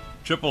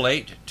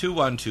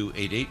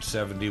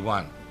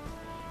 888-212-8871.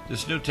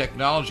 This new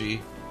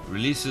technology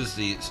releases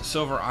the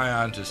silver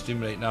ion to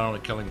stimulate not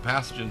only killing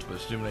pathogens, but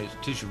stimulates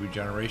tissue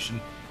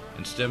regeneration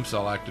and stem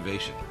cell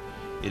activation.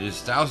 It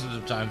is thousands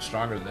of times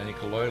stronger than any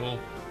colloidal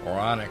or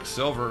onyx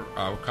silver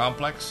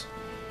complex,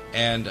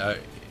 and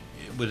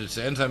with its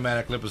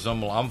enzymatic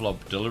liposomal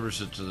envelope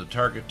delivers it to the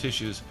target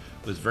tissues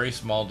with very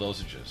small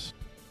dosages.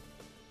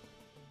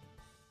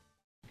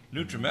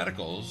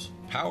 NutriMedical's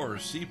Power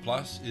C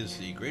Plus is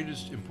the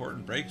greatest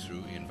important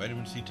breakthrough in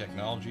vitamin C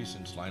technology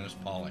since Linus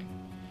Pauling.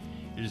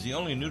 It is the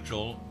only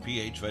neutral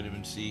pH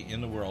vitamin C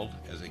in the world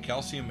as a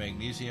calcium,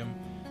 magnesium,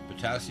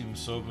 potassium,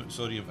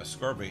 sodium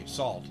ascorbate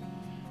salt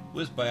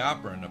with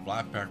bioperin, a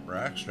black pepper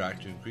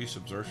extract, to increase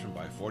absorption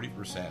by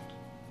 40%.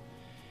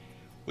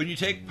 When you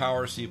take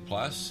Power C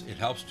Plus, it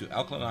helps to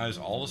alkalinize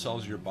all the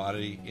cells of your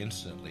body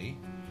instantly,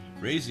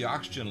 raise the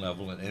oxygen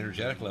level and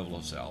energetic level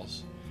of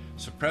cells,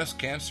 suppress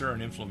cancer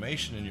and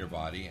inflammation in your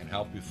body, and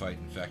help you fight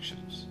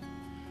infections.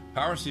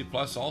 Power C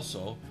Plus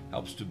also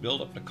helps to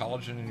build up the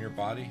collagen in your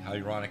body,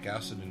 hyaluronic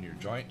acid in your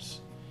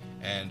joints,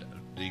 and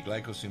the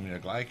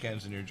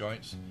glycosaminoglycans in your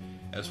joints,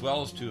 as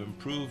well as to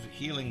improve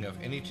healing of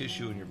any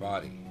tissue in your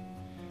body.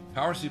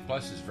 Power C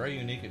Plus is very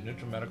unique at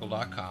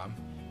NutriMedical.com.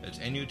 That's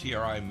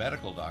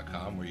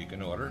NutriMedical.com, where you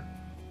can order,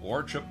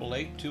 or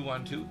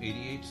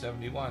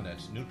 888-212-8871.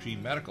 That's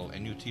NutriMedical,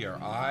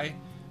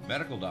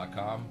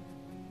 NutriMedical.com.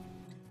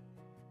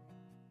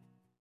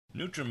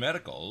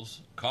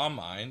 NutriMedical's Calm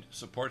Mind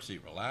supports a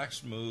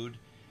relaxed mood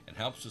and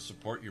helps to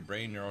support your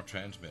brain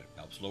neurotransmitter,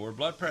 helps lower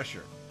blood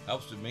pressure,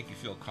 helps to make you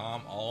feel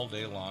calm all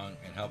day long,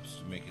 and helps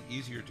to make it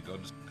easier to go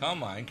to sleep. Calm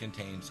Mind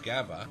contains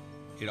GABA.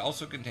 It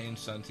also contains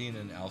xanthine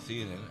and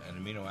L-theanine,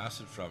 an amino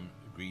acid from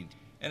green tea.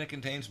 And it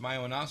contains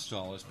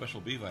myo-inositol, a special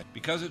B vitamin.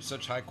 Because it's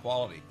such high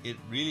quality, it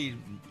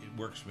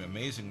works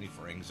amazingly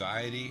for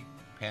anxiety,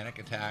 panic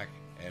attack,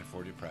 and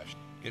for depression.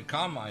 Get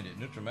Calm Mind at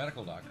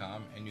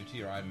NutriMedical.com and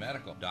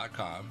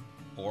NutriMedical.com,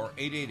 or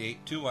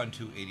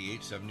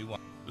 888-212-8871.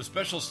 The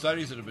special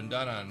studies that have been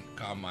done on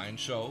Calm Mind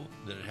show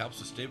that it helps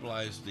to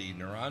stabilize the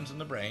neurons in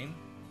the brain,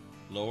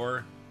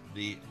 lower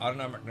the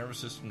autonomic nervous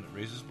system that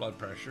raises blood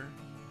pressure,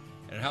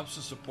 and it helps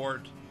to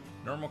support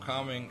normal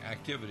calming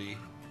activity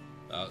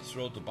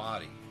throughout the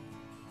body.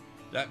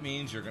 That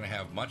means you're going to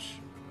have much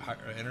higher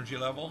energy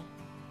level,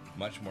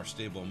 much more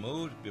stable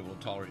mood, be able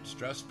to tolerate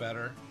stress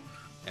better,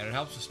 and it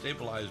helps to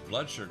stabilize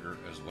blood sugar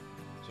as well.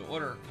 So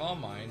order Calm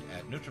Mind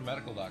at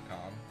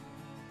NutriMedical.com.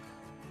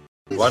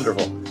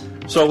 Wonderful.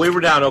 So we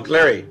were down.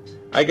 Larry,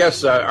 I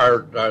guess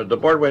the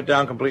board went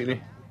down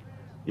completely.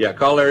 Yeah,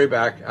 call Larry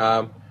back.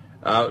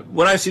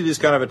 When I see these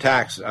kind of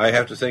attacks, I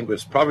have to think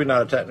it's probably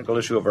not a technical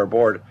issue of our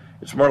board.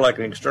 It's more like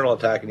an external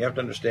attack, and you have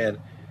to understand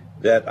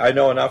that I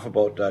know enough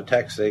about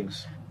tech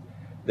things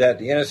that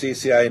the NSA,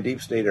 CIA, and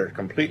Deep State are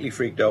completely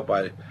freaked out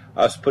by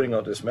us putting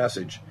out this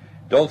message.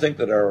 Don't think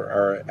that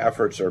our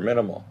efforts are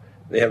minimal.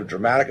 They have a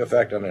dramatic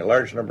effect on a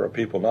large number of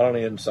people, not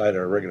only inside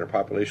our regular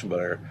population, but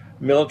our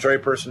military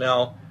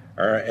personnel,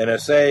 our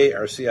NSA,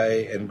 our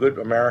CIA, and good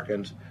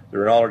Americans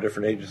They're in all our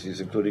different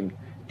agencies, including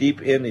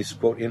deep in these,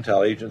 quote,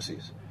 intel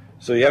agencies.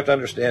 So you have to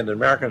understand that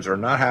Americans are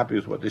not happy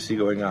with what they see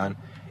going on.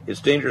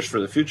 It's dangerous for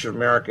the future of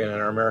America and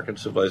our American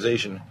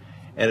civilization,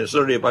 and it's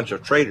literally a bunch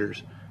of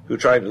traitors who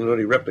try to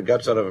literally rip the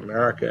guts out of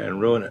America and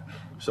ruin it.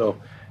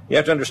 So you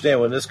have to understand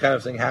when this kind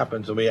of thing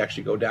happens and we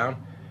actually go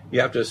down,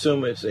 you have to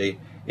assume it's a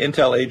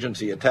intel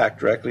agency attack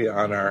directly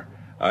on our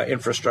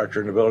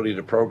infrastructure and ability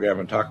to program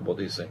and talk about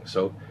these things.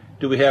 So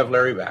do we have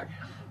Larry back?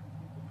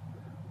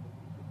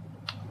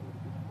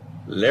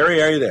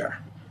 Larry, are you there?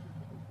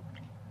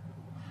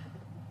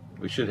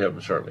 We should have him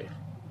shortly.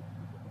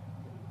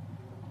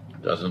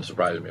 Doesn't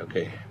surprise me.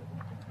 Okay.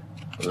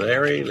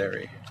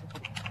 Larry.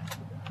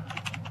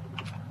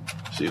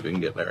 See if we can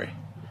get Larry.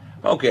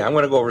 Okay, I'm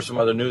going to go over some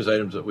other news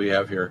items that we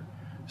have here.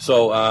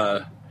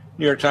 So,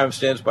 New York Times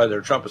stands by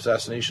their Trump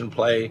assassination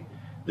play.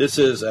 This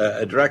is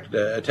a direct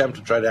attempt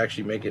to try to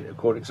actually make it a,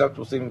 quote,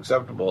 acceptable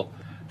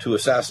to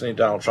assassinate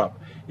Donald Trump.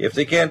 If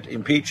they can't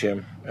impeach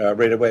him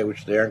right away,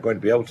 which they aren't going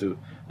to be able to,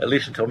 at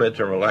least until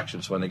midterm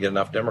elections when they get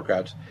enough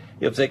Democrats,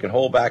 if they can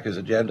hold back his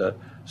agenda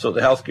so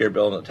the health care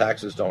bill and the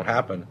taxes don't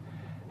happen,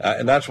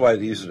 and that's why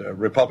these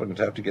Republicans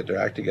have to get their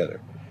act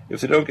together.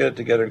 If they don't get it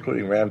together,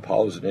 including Rand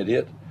Paul, who's an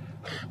idiot,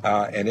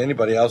 and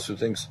anybody else who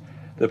thinks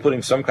they're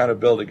putting some kind of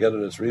bill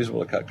together that's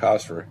reasonable to cut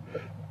costs for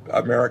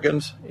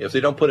Americans, if they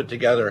don't put it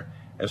together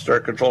and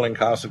start controlling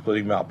costs,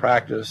 including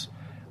malpractice,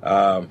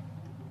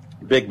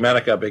 big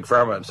medica, big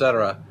pharma,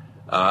 etc.,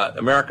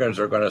 Americans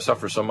are going to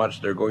suffer so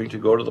much they're going to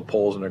go to the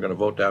polls and they're going to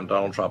vote down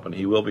Donald Trump, and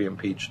he will be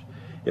impeached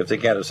if they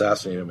can't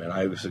assassinate him. And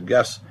I would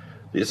suggest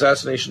the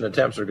assassination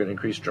attempts are going to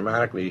increase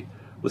dramatically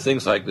with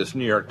things like this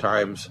New York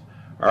Times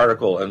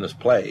article and this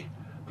play.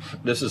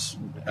 This is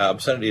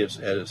obscenity at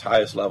its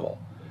highest level.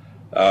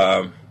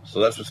 So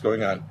that's what's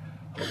going on.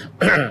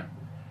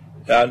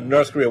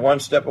 North Korea, one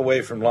step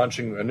away from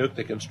launching a nuke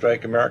that can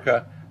strike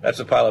America. That's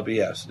a pile of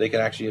BS. They can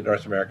actually hit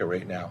North America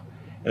right now.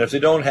 And if they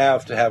don't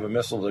have to have a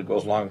missile that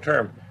goes long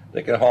term,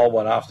 they can haul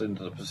one off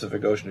into the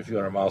Pacific Ocean a few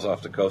hundred miles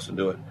off the coast and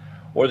do it.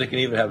 Or they can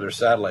even have their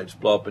satellites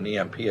blow up an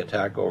EMP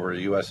attack over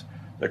the U.S.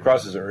 that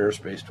crosses their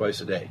airspace twice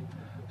a day.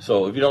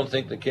 So if you don't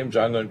think that Kim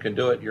Jong-un can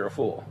do it, you're a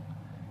fool.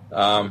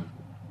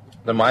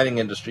 The mining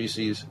industry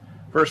sees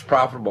first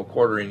profitable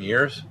quarter in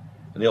years,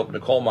 and they opened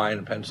a coal mine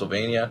in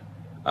Pennsylvania.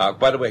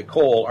 By the way,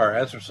 coal, our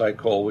anthracite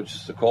coal, which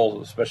is the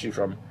coal especially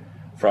from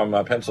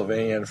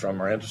Pennsylvania and from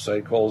our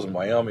anthracite coals in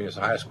Wyoming, is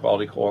the highest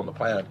quality coal on the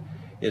planet.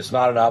 It's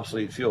not an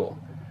obsolete fuel.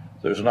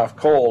 There's enough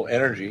coal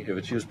energy, if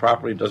it's used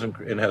properly,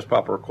 and has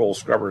proper coal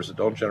scrubbers that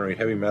don't generate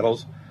heavy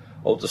metals,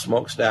 the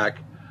smokestack,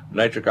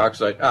 nitric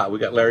oxide. We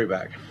got Larry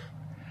back.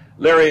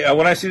 Larry,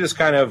 when I see this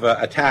kind of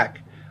attack,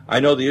 I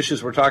know the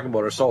issues we're talking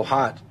about are so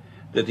hot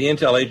that the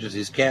intel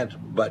agencies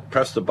can't but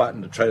press the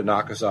button to try to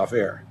knock us off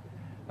air.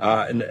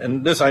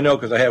 And this I know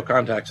because I have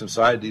contacts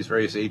inside these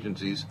various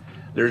agencies.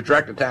 There's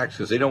direct attacks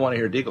because they don't want to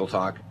hear Deagle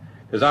talk,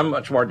 because I'm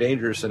much more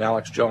dangerous than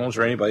Alex Jones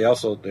or anybody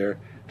else out there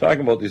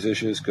talking about these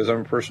issues, because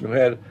I'm a person who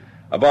had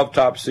above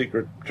top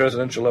secret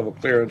presidential level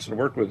clearance and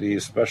worked with the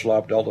Special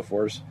Op Delta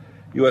Force,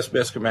 U.S.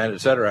 Base Command,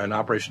 etc., and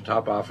Operation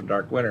Top Off and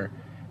Dark Winter.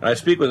 And I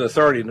speak with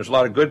authority, and there's a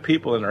lot of good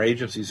people in our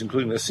agencies,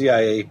 including the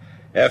CIA,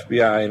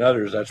 FBI, and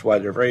others. That's why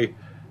they're very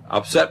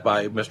upset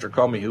by Mr.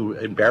 Comey, who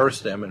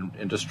embarrassed them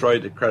and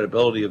destroyed the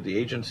credibility of the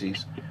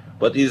agencies.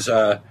 But these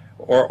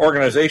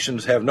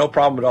organizations have no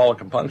problem at all in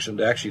compunction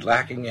to actually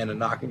lacking in and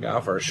knocking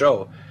off our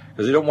show,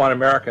 because they don't want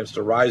Americans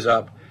to rise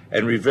up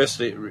and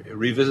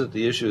revisit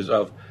the issues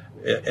of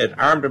an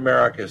armed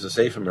America is a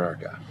safe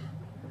America.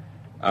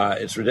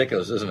 It's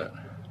ridiculous, isn't it?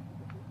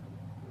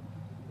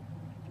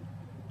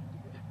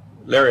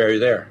 Larry, are you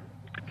there?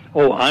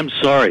 Oh, I'm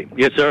sorry.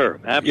 Yes, sir.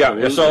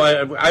 Absolutely. Yeah,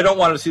 so I don't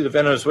want to see the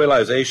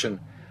Venezuelization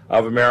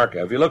of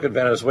America. If you look at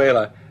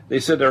Venezuela, they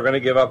said they're going to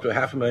give up to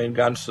 500,000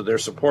 guns to their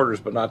supporters,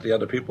 but not the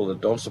other people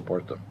that don't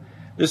support them.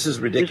 This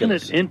is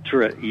ridiculous. Isn't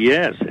it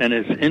yes, and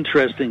it's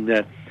interesting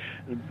that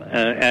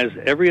as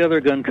every other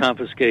gun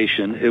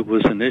confiscation, it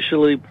was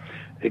initially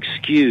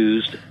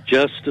excused,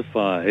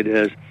 justified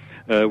as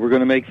we're going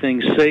to make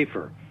things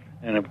safer.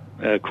 And,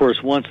 of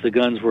course, once the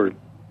guns were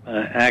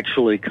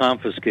actually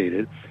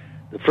confiscated,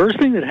 the first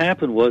thing that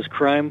happened was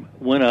crime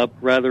went up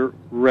rather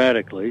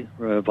radically,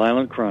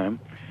 violent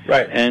crime.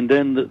 Right. And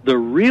then the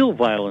real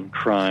violent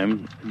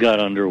crime got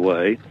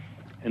underway,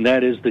 and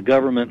that is the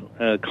government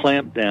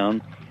clamped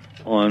down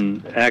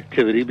on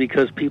activity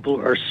because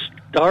people are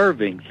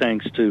starving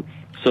thanks to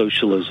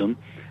socialism,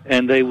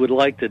 and they would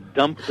like to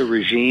dump the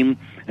regime.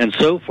 And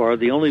so far,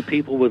 the only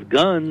people with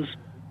guns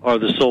are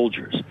the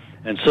soldiers.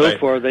 And so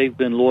far, they've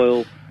been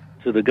loyal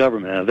to the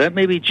government. Now, that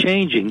may be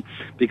changing,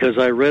 because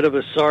I read of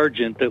a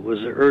sergeant that was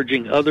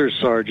urging other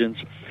sergeants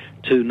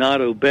to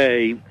not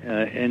obey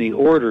any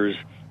orders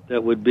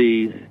that would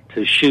be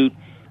to shoot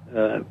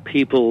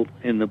people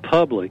in the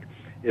public.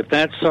 If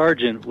that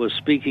sergeant was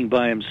speaking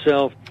by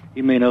himself,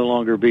 he may no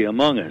longer be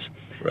among us.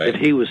 Right.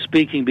 If he was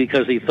speaking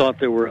because he thought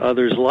there were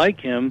others like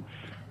him,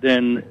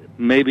 then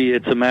maybe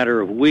it's a matter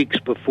of weeks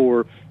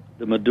before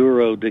the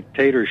Maduro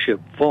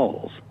dictatorship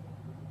falls.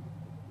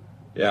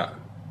 Yeah.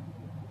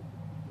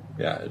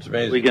 Yeah, it's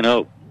amazing. We can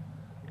hope.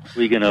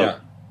 We can hope.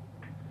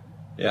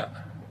 Yeah.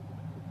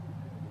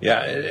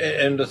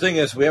 And the thing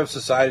is, we have a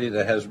society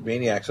that has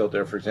maniacs out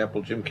there. For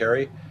example, Jim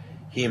Carrey,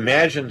 he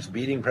imagines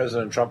beating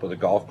President Trump with a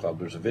golf club.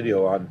 There's a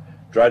video on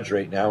Drudge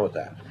right now with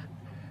that.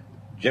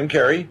 Jim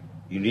Carrey,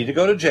 you need to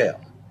go to jail.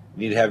 You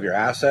need to have your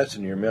assets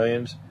and your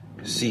millions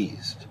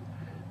seized.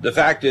 The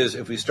fact is,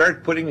 if we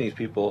start putting these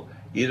people,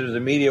 either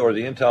the media or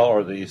the intel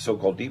or the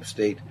so-called deep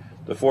state,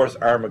 the fourth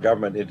arm of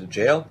government, into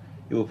jail,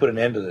 it will put an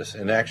end to this.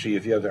 And actually,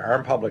 if you have the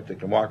armed public that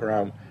can walk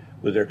around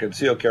with their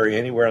concealed carry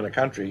anywhere in the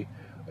country,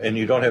 and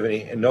you don't have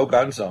no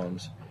gun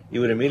zones,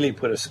 you would immediately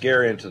put a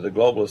scare into the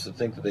globalists that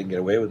think that they can get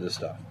away with this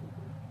stuff.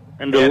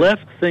 And the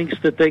left thinks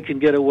that they can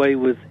get away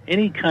with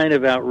any kind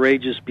of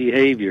outrageous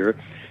behavior.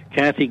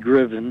 Kathy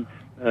Griffin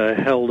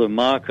held a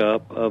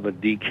mock-up of a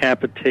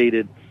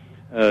decapitated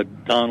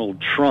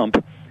Donald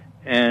Trump,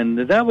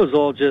 and that was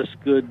all just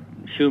good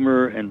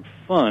humor and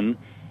fun,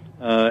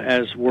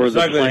 as were it's the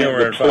not good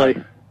humor and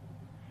fun.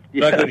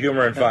 Yeah. Not good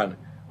humor and fun.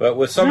 But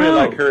with somebody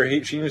like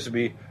her, she needs to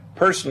be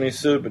personally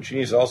sued, but she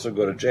needs to also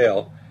go to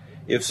jail.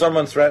 If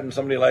someone threatened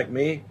somebody like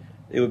me,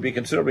 it would be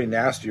considerably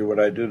nastier what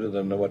I do to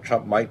them than what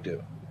Trump might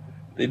do.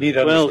 They need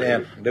to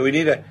understand that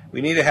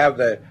we need to have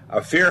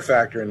a fear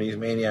factor in these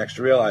maniacs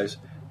to realize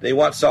they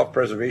want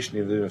self-preservation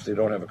even if they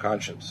don't have a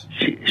conscience.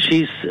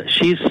 She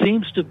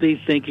seems to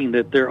be thinking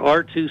that there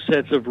are two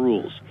sets of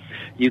rules.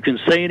 You can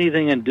say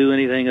anything and do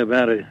anything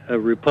about a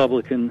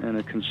Republican and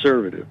a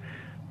conservative.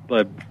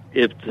 But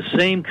if the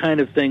same kind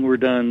of thing were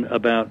done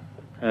about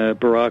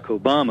Barack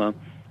Obama,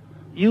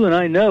 you and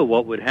I know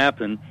what would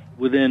happen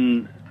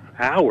within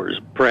hours,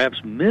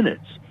 perhaps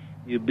minutes.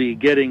 You'd be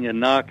getting a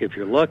knock, if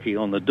you're lucky,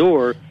 on the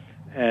door,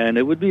 and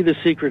it would be the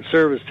Secret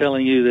Service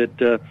telling you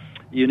that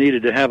you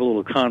needed to have a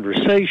little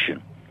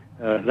conversation.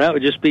 That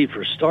would just be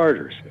for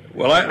starters.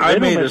 Well, I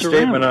made a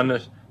statement on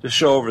this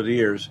show over the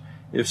years.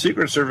 If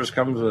Secret Service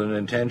comes with an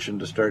intention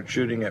to start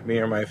shooting at me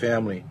or my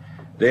family,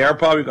 they are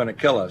probably going to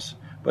kill us,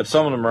 but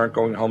some of them aren't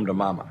going home to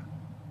mama.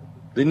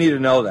 They need to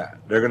know that.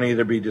 They're going to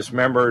either be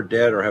dismembered,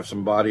 dead, or have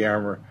some body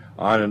armor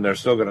on, and they're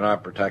still going to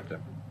not protect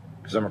them.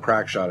 Because I'm a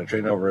crack shot. I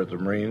trained over at the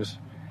Marines.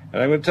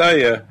 And I'm going to tell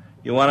you,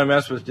 you want to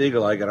mess with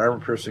Deagle, I got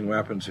armor-piercing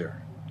weapons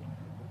here.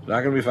 It's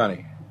not going to be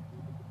funny.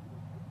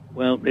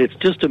 Well, it's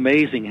just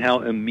amazing how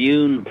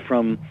immune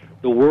from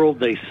the world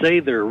they say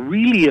they're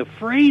really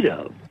afraid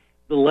of.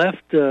 The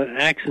left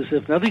acts as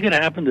if nothing can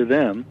happen to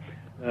them,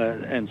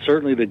 and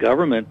certainly the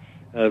government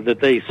that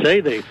they say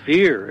they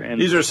fear.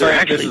 And these are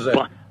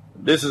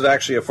this is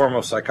actually a form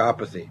of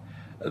psychopathy.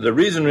 The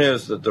reason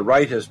is that the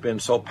right has been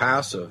so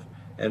passive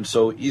and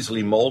so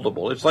easily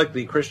moldable. It's like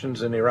the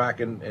Christians in Iraq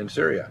and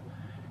Syria.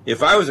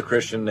 If I was a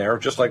Christian there,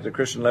 just like the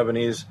Christian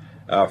Lebanese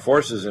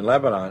forces in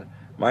Lebanon,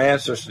 my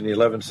ancestor in the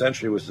 11th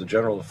century was the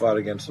general that fought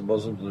against the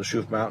Muslims in the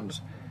Shuf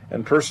Mountains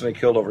and personally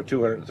killed over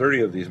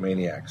 230 of these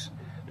maniacs.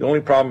 The only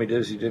problem he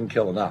did is he didn't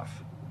kill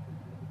enough.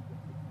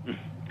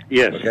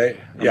 Yes. Okay?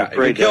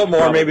 If he killed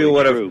more, maybe we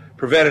would have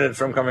prevented it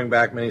from coming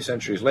back many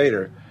centuries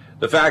later.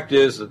 The fact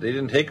is that they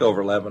didn't take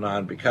over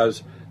Lebanon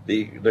because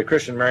the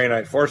Christian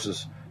Maronite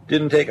forces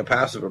didn't take a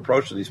passive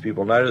approach to these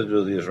people, neither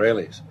do the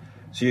Israelis.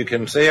 So you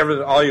can say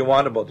all you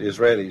want about the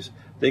Israelis.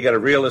 They got a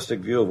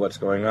realistic view of what's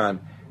going on.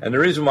 And the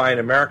reason why in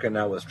America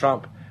now with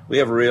Trump, we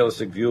have a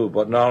realistic view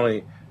about not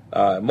only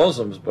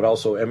Muslims, but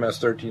also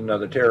MS-13 and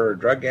other terror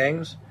drug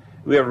gangs.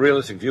 We have a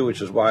realistic view,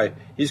 which is why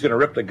he's going to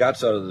rip the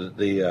guts out of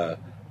the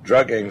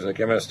drug gangs like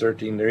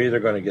MS-13. They're either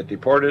going to get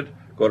deported,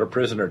 go to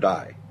prison, or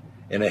die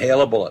in a hail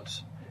of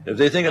bullets. If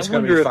they think it's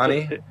going to be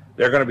funny,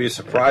 they're going to be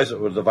surprised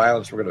with the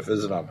violence we're going to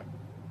visit on them.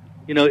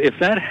 You know, if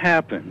that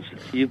happens,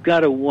 you've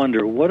got to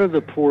wonder, what are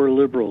the poor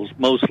liberals,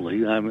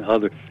 mostly,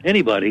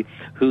 anybody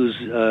who's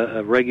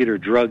a regular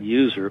drug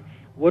user,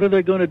 what are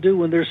they going to do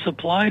when their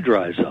supply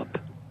dries up?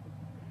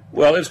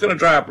 Well, it's going to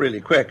dry up really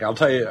quick. I'll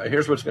tell you,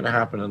 here's what's going to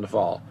happen in the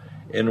fall.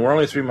 And we're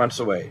only 3 months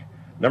away.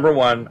 Number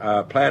one,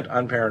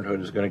 Planned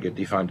Parenthood is going to get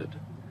defunded.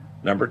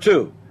 Number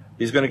two,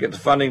 he's going to get the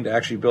funding to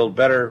actually build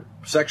better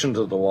sections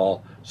of the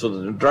wall so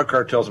that the drug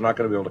cartels are not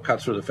going to be able to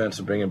cut through the fence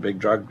and bring in big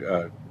drug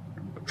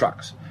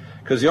trucks.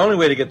 Because the only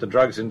way to get the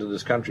drugs into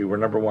this country were,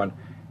 number one,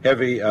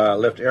 heavy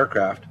lift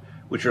aircraft,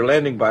 which are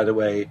landing, by the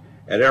way,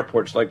 at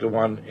airports like the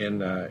one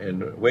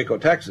in Waco,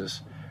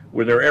 Texas,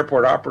 where there are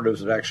airport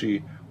operatives that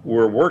actually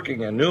were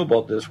working and knew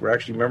about this, were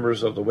actually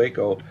members of the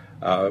Waco,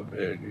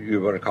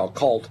 you want to call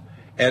cult.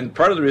 And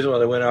part of the reason why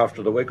they went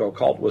after the Waco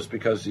cult was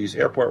because these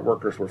airport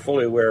workers were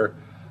fully aware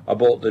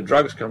about the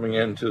drugs coming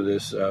into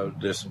this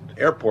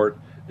airport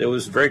that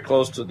was very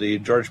close to the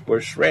George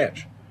Bush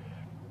ranch.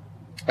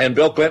 And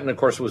Bill Clinton, of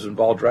course, was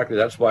involved directly.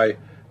 That's why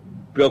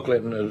Bill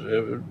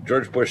Clinton,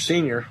 George Bush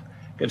Sr.,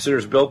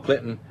 considers Bill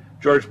Clinton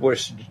George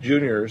Bush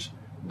Jr.'s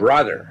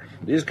brother.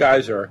 These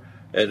guys are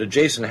at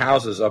adjacent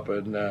houses up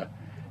in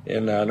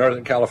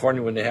Northern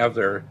California when they have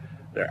their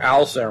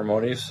owl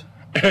ceremonies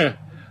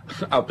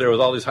out there with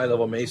all these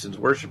high-level Masons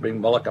worshiping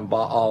Moloch and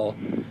Baal.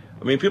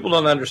 I mean, people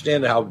don't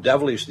understand how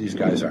devilish these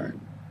guys are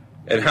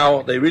and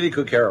how they really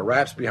could care a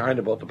rat's behind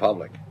about the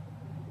public.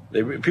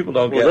 People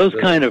don't get those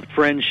kind of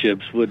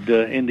friendships would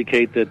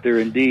indicate that there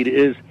indeed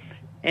is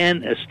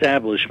an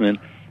establishment,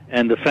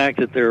 and the fact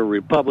that there are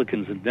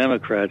Republicans and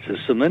Democrats, as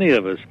so many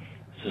of us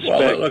suspect,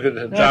 well, look at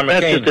John McCain.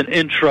 That's just an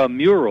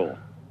intramural.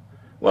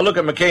 Well, look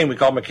at McCain. We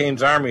call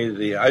McCain's army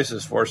the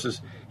ISIS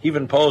forces. He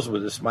even posed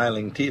with his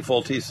smiling teeth,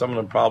 full teeth, some of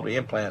them probably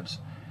implants,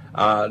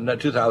 in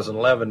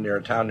 2011 near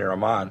a town near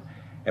Amman.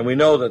 And we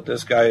know that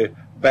this guy,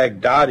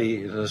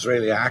 Baghdadi, is an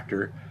Israeli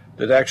actor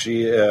that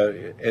actually,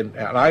 and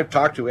I've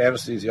talked to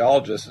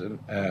anesthesiologists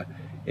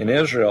in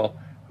Israel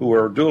who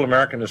are dual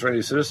American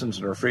Israeli citizens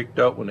and are freaked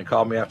out when they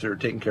call me after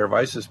taking care of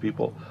ISIS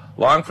people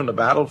long from the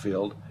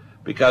battlefield,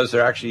 because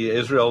they're actually,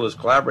 Israel is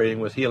collaborating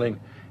with healing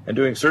and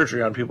doing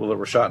surgery on people that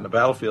were shot in the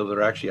battlefield that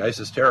are actually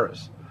ISIS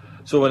terrorists.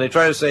 So when they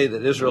try to say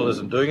that Israel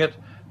isn't doing it,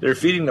 they're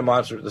feeding the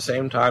monster at the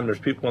same time. There's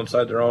people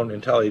inside their own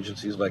intel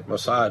agencies like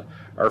Mossad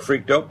are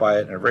freaked out by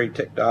it and are very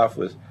ticked off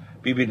with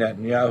Bibi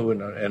Netanyahu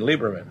and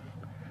Lieberman.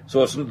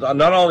 So it's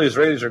not all the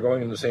Israelis are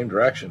going in the same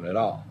direction at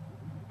all.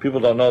 People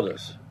don't know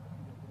this.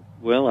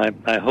 Well,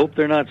 I hope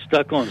they're not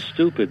stuck on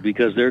stupid,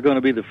 because they're going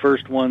to be the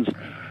first ones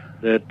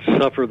that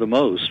suffer the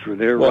most.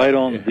 They're right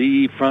on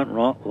the front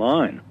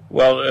line.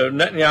 Well,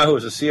 Netanyahu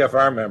is a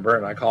CFR member,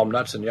 and I call him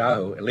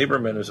Netanyahu, and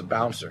Lieberman is a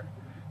bouncer.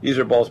 These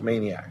are both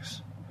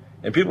maniacs.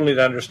 And people need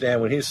to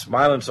understand, when he's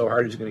smiling so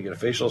hard he's going to get a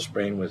facial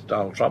sprain with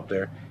Donald Trump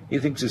there, he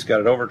thinks he's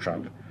got it over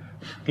Trump.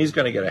 He's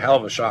going to get a hell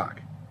of a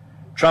shock.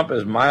 Trump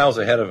is miles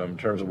ahead of him in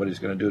terms of what he's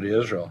going to do to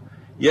Israel.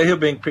 Yeah, he'll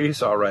bring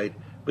peace, all right,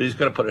 but he's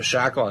going to put a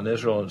shackle on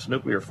Israel and its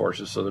nuclear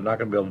forces, so they're not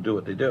going to be able to do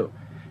what they do.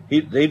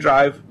 They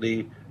drive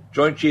the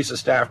Joint Chiefs of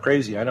Staff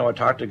crazy. I know I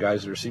talked to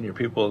guys that are senior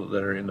people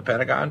that are in the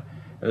Pentagon,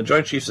 and the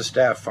Joint Chiefs of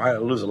Staff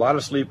lose a lot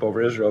of sleep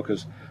over Israel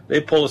because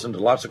they pull us into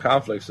lots of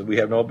conflicts that we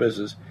have no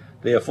business.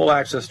 They have full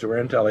access to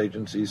our intel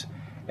agencies,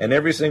 and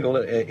every single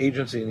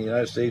agency in the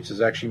United States is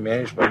actually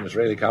managed by an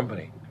Israeli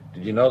company.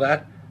 Did you know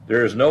that?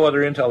 There is no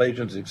other intel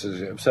agency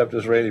except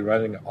Israeli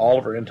running all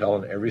of our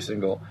intel in every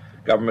single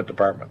government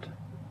department.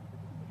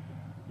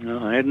 No,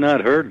 I had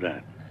not heard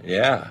that.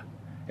 Yeah.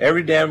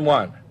 Every damn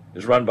one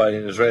is run by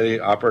an Israeli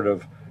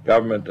operative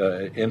government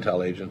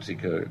intel agency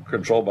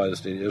controlled by the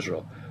state of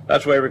Israel.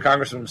 That's why every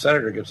congressman and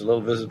senator gets a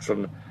little visit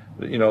from,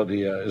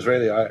 the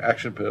Israeli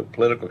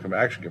Political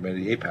Action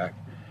Committee, AIPAC.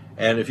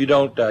 And if you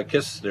don't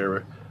kiss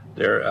their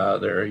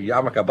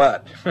yarmulke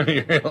butt,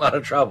 you're in a lot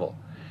of trouble.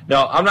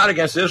 Now, I'm not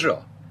against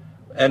Israel,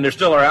 and they're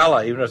still our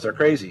ally, even if they're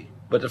crazy.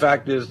 But the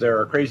fact is, they're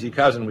our crazy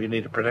cousin. We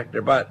need to protect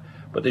their butt.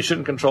 But they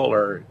shouldn't control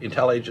our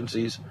intel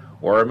agencies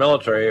or our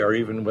military, or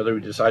even whether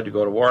we decide to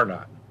go to war or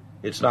not.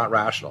 It's not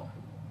rational.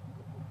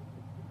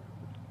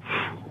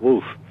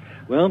 Oof.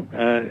 Well,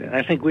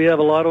 I think we have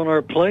a lot on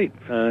our plate,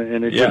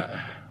 and it just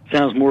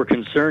sounds more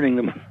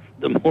concerning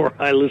the more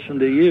I listen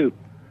to you.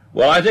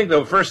 Well, I think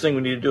the first thing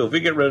we need to do, if we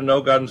get rid of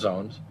no-gun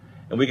zones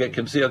and we get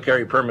concealed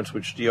carry permits,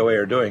 which GOA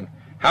are doing,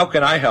 how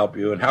can I help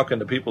you, and how can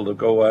the people that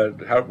go,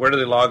 where do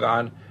they log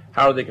on,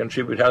 how do they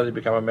contribute, how do they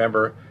become a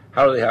member,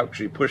 how do they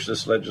actually push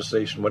this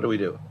legislation, what do we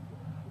do?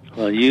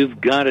 Well,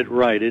 you've got it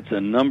right. It's a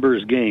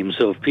numbers game.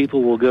 So if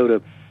people will go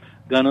to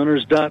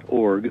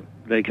gunowners.org,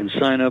 they can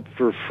sign up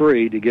for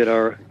free to get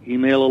our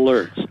email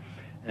alerts.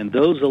 And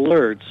those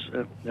alerts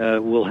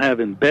will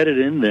have embedded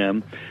in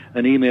them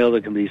an email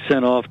that can be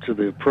sent off to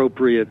the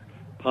appropriate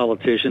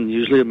politician,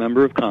 usually a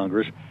member of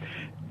Congress.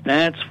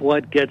 That's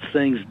what gets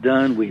things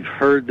done. We've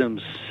heard them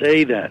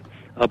say that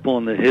up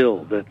on the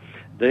Hill, that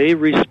they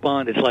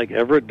respond. It's like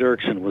Everett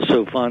Dirksen was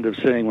so fond of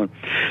saying when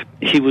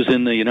he was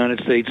in the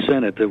United States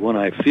Senate, that when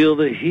I feel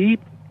the heat,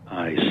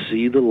 I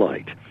see the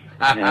light.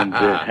 And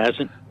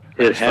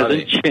it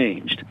hasn't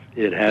changed.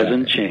 It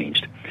hasn't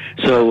changed.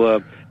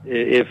 So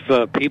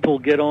if people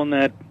get on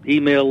that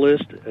email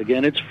list,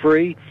 again, it's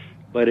free,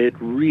 but it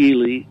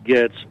really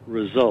gets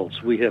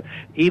results. We have,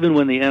 even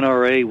when the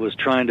NRA was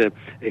trying to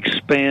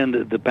expand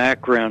the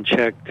background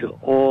check to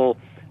all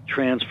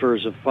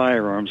transfers of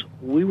firearms,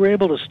 we were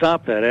able to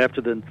stop that after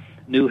the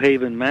New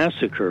Haven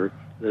massacre,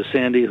 the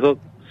Sandy Hook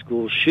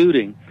school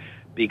shooting,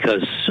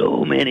 because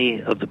so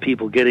many of the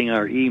people getting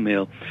our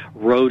email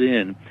wrote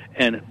in.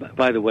 And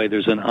by the way,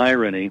 there's an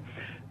irony.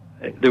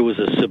 There was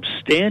a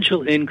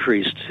substantial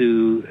increase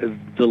to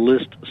the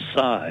list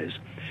size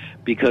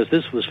because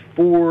this was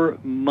 4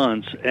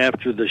 months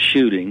after the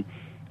shooting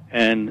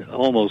and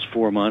almost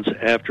 4 months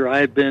after I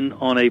had been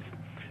on a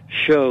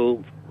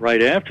show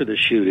right after the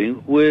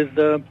shooting with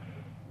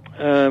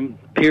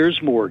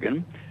Piers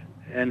Morgan,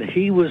 and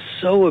he was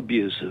so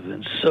abusive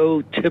and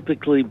so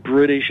typically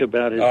British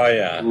about his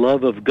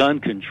love of gun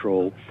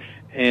control,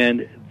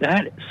 and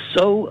that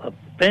so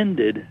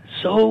offended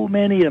so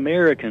many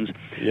Americans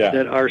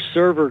that our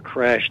server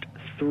crashed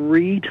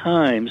 3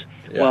 times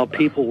while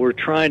people were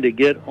trying to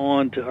get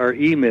onto our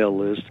email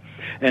list.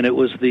 And it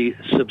was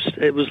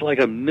like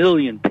 1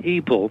 million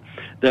people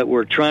that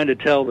were trying to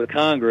tell the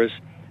Congress,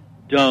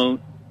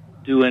 don't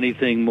do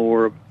anything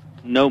more,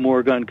 no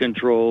more gun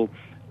control,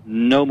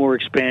 no more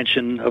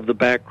expansion of the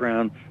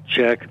background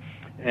check.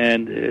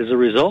 And as a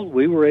result,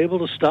 we were able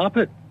to stop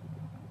it.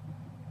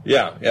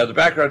 Yeah, the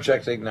background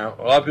check thing now,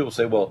 a lot of people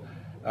say, well,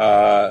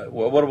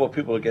 what about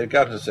people that get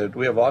guns? I said,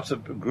 we have lots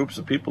of groups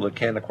of people that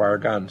can't acquire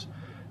guns.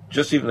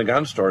 Just even the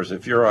gun stores,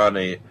 if you're on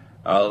a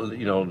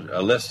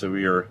list of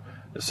you're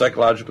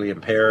psychologically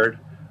impaired,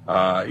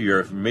 you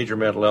have major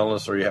mental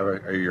illness, or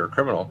you're a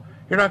criminal,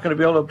 you're not going to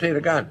be able to obtain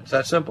a gun. It's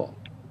that simple.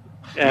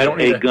 At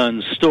a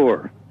gun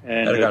store.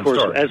 And, of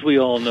course, as we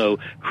all know,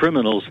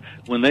 criminals,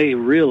 when they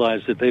realize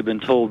that they've been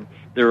told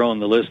they're on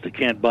the list, they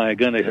can't buy a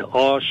gun, they say,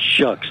 oh,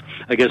 shucks,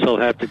 I guess I'll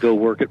have to go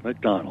work at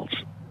McDonald's.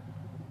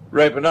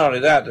 Right, but not only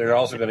that, they're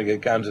also going to get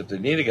guns if they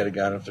need to get a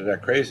gun. If they're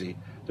that crazy,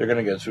 they're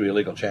going to get through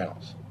illegal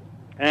channels.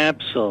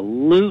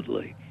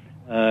 Absolutely.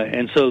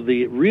 And so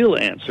the real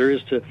answer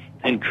is to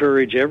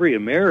encourage every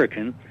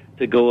American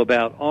to go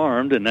about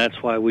armed, and that's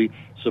why we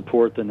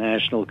support the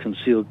National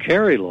Concealed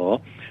Carry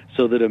Law,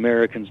 so that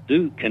Americans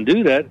can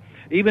do that.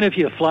 Even if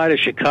you fly to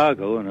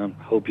Chicago, and I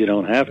hope you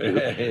don't have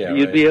to,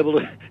 you'd be able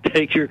to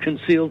take your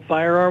concealed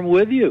firearm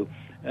with you.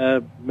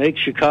 Make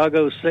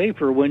Chicago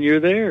safer when you're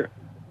there.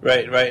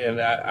 Right, and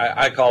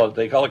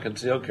they call it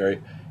concealed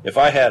carry. If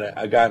I had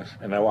a gun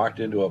and I walked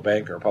into a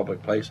bank or a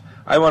public place,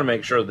 I want to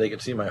make sure that they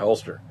could see my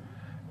holster.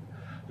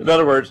 In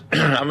other words,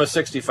 I'm a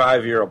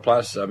 65-year-old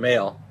plus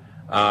male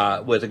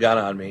with a gun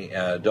on me.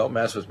 Don't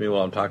mess with me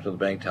while I'm talking to the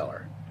bank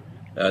teller.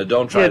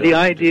 Don't try. The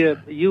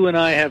idea, you and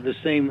I have the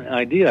same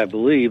idea, I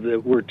believe,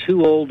 that we're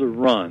too old to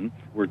run,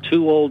 we're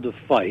too old to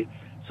fight,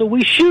 so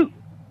we shoot.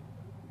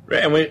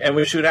 Right, and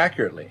we shoot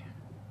accurately.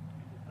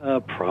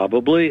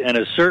 Probably, and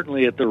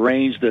certainly at the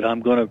range that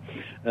I'm going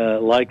to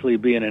likely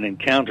be in an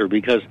encounter,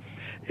 because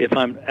if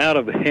I'm out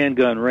of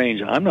handgun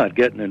range, I'm not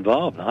getting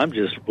involved. I'm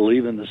just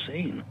leaving the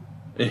scene.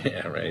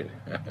 Yeah, right.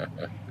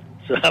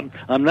 So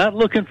I'm not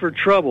looking for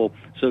trouble,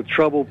 so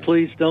trouble,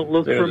 please don't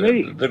look for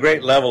me. The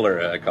great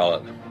leveler, I call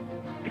it.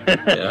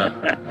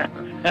 Yeah.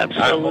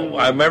 Absolutely.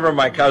 I remember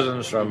my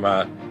cousins from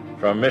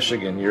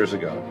Michigan years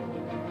ago,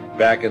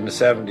 back in the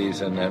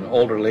 70s, and an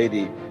older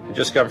lady had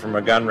just come from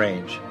a gun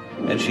range,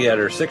 and she had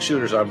her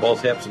 6-shooters on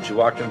both hips, and she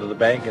walked into the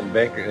bank, and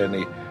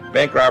the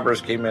bank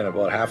robbers came in,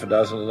 about half a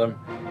dozen of them,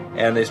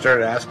 and they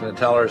started asking the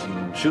tellers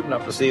and shooting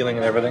up the ceiling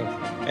and everything,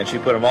 and she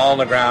put them all on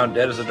the ground,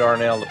 dead as a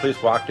doornail. The police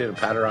walked in and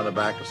patted her on the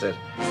back and said,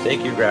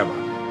 "Thank you, Grandma."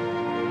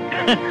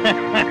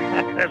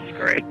 That's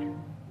great.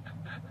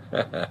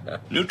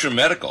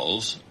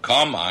 NutriMedical's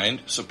Calm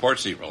Mind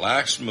supports a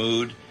relaxed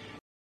mood.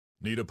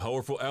 Need a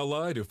powerful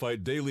ally to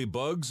fight daily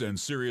bugs and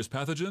serious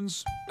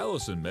pathogens?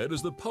 Allison Med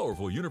is the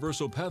powerful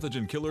universal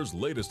pathogen killer's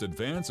latest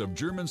advance of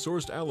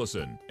German-sourced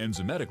allicin,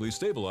 enzymatically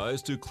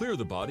stabilized to clear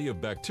the body of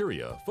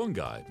bacteria,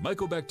 fungi,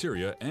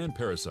 mycobacteria, and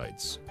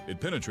parasites. It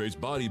penetrates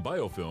body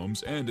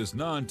biofilms and is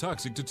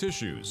non-toxic to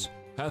tissues.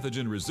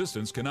 Pathogen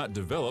resistance cannot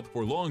develop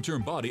for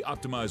long-term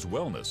body-optimized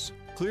wellness.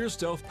 Clear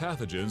stealth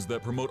pathogens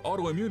that promote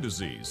autoimmune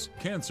disease,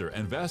 cancer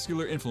and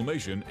vascular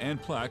inflammation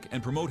and plaque,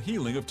 and promote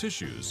healing of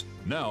tissues.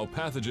 Now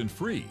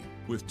pathogen-free.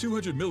 With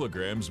 200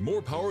 milligrams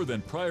more power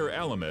than prior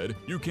Alamed,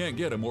 you can't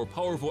get a more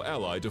powerful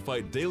ally to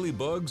fight daily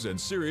bugs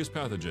and serious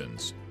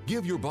pathogens.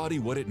 Give your body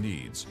what it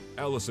needs.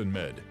 Allison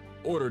Med.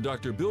 Order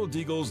Dr. Bill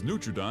Deagle's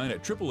Nutridyne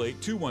at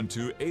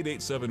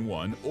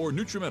 888-212-8871 or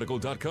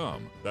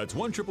NutriMedical.com. That's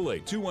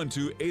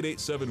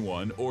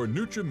 1-888-212-8871 or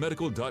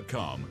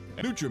NutriMedical.com.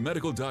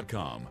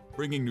 NutriMedical.com,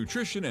 bringing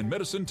nutrition and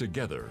medicine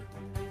together.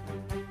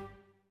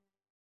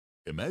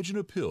 Imagine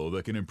a pill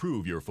that can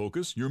improve your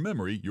focus, your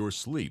memory, your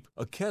sleep,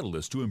 a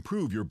catalyst to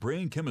improve your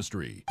brain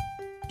chemistry.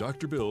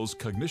 Dr. Bill's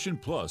Cognition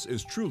Plus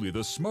is truly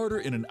the smarter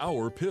in an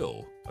hour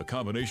pill. A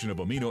combination of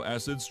amino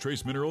acids,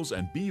 trace minerals,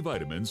 and B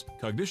vitamins,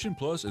 Cognition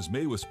Plus is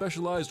made with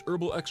specialized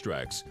herbal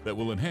extracts that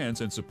will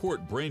enhance and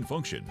support brain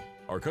function.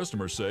 Our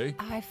customers say,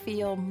 I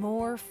feel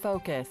more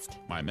focused.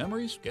 My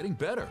memory's getting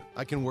better.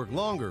 I can work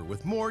longer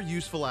with more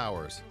useful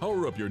hours.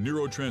 Power up your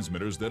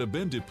neurotransmitters that have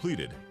been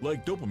depleted,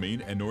 like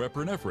dopamine and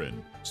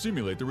norepinephrine.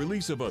 Stimulate the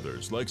release of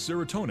others, like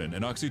serotonin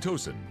and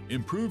oxytocin.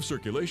 Improve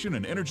circulation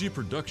and energy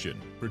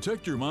production.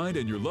 Protect your mind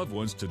and your loved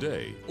ones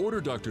today. Order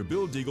Dr.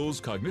 Bill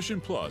Deagle's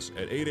Cognition Plus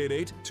at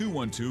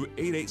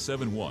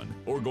 888-212-8871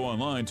 or go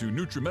online to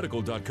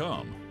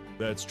NutriMedical.com.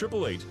 That's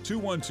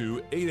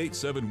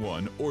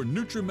 888-212-8871 or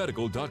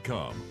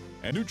NutriMedical.com.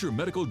 And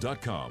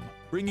NutriMedical.com,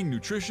 bringing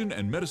nutrition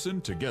and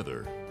medicine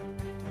together.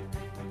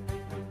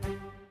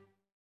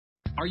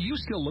 Are you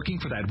still looking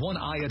for that one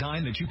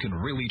iodine that you can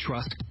really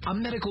trust? A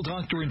medical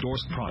doctor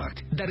endorsed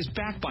product that is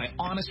backed by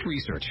honest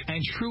research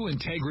and true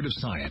integrative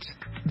science?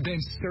 Then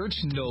search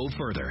no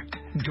further.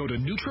 Go to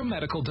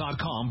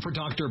NutriMedical.com for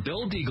Dr.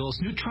 Bill Deagle's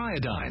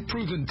Nutriodine,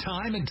 proven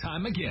time and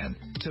time again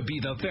to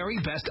be the very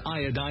best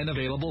iodine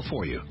available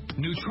for you.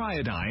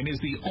 Nutriodine is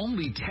the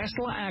only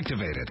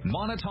Tesla-activated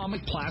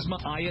monatomic plasma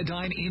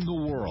iodine in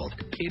the world.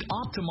 It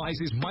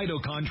optimizes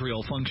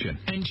mitochondrial function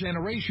and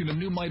generation of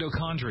new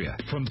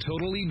mitochondria from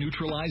totally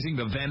neutralizing neutralizing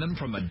the venom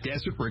from a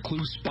desert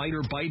recluse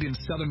spider bite in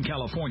Southern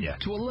California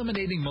to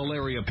eliminating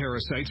malaria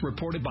parasites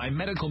reported by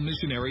medical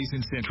missionaries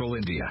in central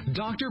India.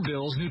 Dr.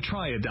 Bill's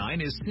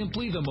NutriIodine is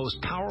simply the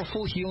most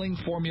powerful healing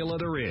formula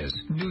there is.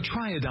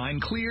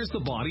 NutriIodine clears the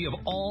body of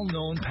all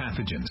known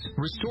pathogens,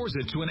 restores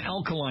it to an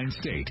alkaline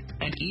state,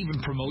 and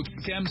even promotes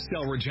stem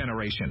cell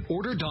regeneration.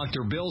 Order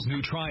Dr. Bill's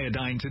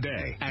NutriIodine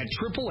today at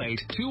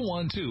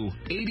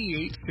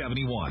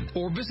 888-212-8871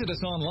 or visit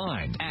us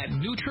online at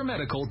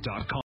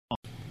NutriMedical.com.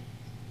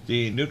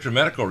 The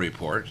NutriMedical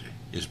Report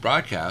is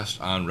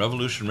broadcast on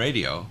Revolution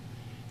Radio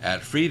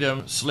at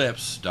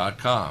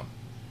freedomslips.com.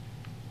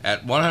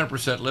 At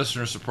 100%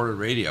 listener-supported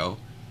radio,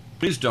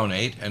 please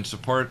donate and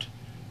support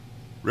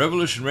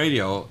Revolution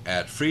Radio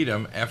at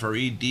freedom,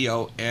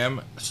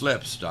 FREDOM,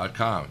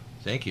 slips.com.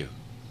 Thank you.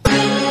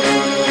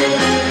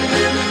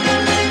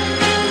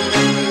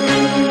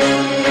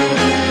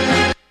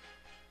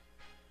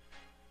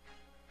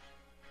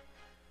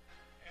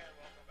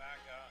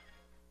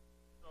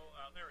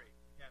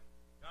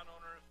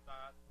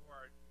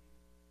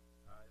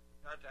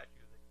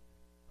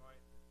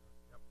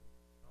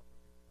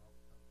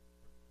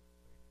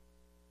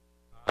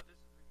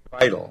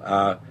 Vital.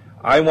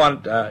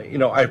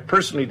 I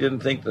personally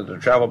didn't think that the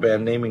travel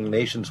ban naming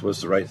nations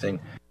was the right thing.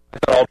 I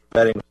thought ultra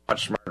vetting was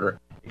much smarter.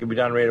 It can be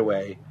done right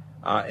away.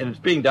 And it's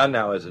being done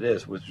now as it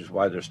is, which is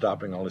why they're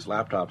stopping all these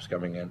laptops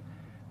coming in.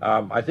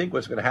 I think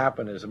what's going to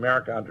happen is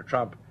America under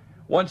Trump,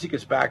 once he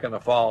gets back in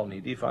the fall and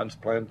he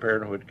defunds Planned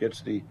Parenthood,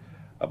 gets the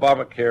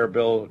Obamacare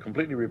bill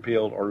completely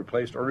repealed or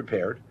replaced or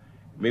repaired,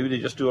 maybe they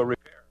just do a repair.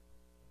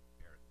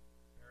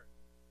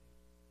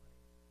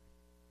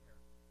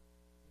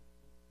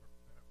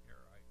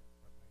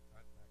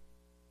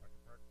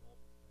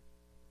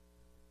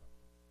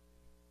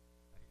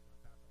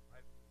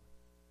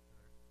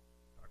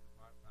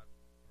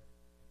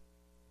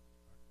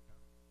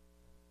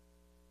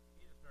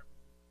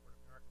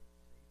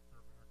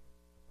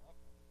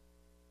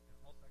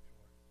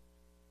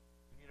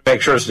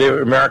 Make sure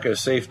America is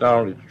safe not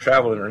only to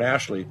travel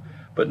internationally,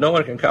 but no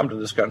one can come to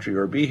this country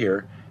or be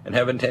here and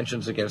have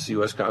intentions against the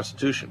U.S.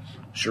 Constitution.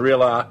 Sharia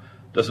law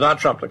does not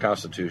trump the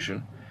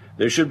Constitution.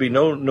 There should be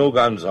no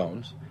gun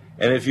zones.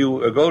 And if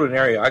you go to an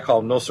area I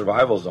call no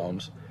survival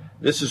zones,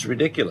 this is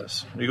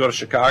ridiculous. You go to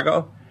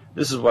Chicago,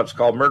 this is what's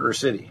called Murder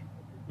City.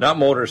 Not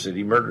Motor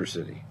City, Murder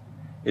City.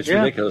 It's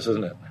ridiculous,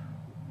 isn't it?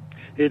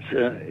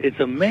 It's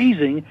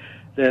amazing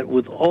that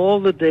with all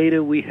the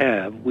data we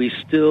have, we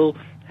still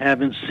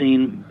haven't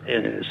seen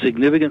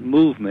significant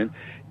movement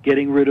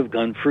getting rid of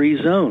gun-free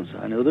zones.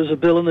 I know there's a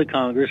bill in the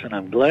Congress, and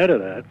I'm glad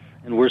of that,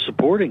 and we're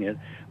supporting it.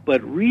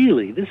 But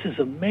really, this is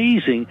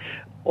amazing.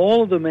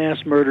 All of the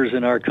mass murders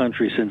in our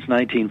country since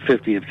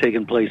 1950 have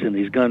taken place in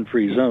these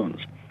gun-free zones,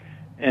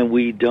 and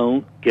we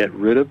don't get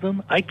rid of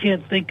them. I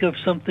can't think of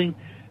something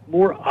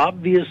more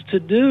obvious to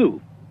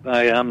do.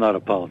 I'm not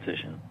a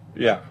politician.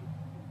 Yeah.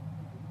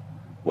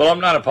 Well, I'm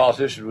not a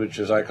politician, which,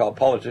 as I call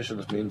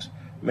politicians, means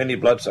many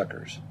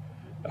bloodsuckers.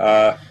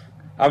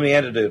 I'm the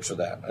antidote for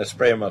that. I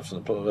spray them up so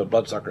the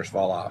bloodsuckers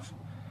fall off.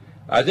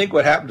 I think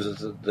what happens is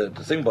the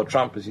thing about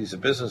Trump is he's a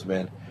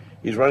businessman.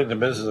 He's running the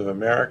business of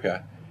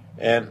America,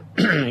 and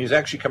he's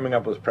actually coming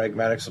up with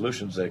pragmatic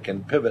solutions that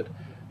can pivot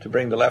to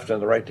bring the left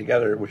and the right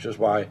together, which is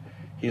why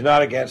he's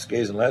not against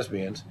gays and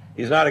lesbians.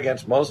 He's not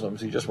against Muslims.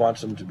 He just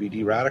wants them to be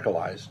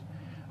de-radicalized.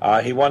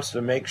 He wants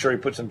to make sure he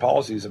puts in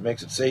policies that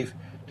makes it safe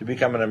to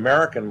become an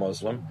American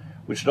Muslim,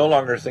 which no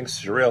longer thinks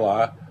Sharia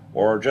law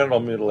or genital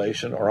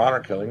mutilation or honor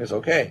killing is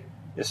okay.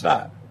 It's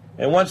not.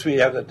 And once we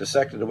have that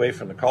dissected away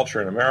from the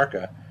culture in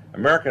America,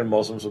 American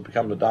Muslims will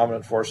become the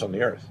dominant force on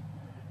the earth.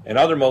 And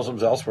other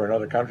Muslims elsewhere in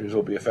other countries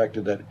will be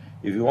affected that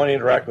if you want to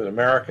interact with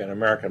America and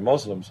American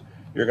Muslims,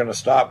 you're going to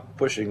stop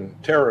pushing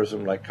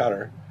terrorism like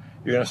Qatar,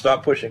 you're going to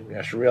stop pushing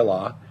Sharia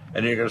law,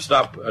 and you're going to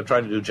stop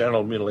trying to do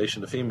genital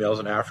mutilation to females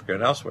in Africa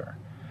and elsewhere.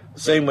 The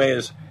same way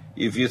as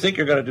if you think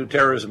you're going to do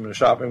terrorism in a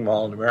shopping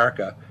mall in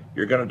America,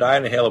 you're going to die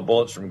in a hail of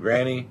bullets from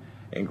Granny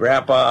and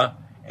Grandpa,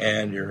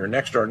 and your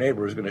next-door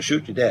neighbor is going to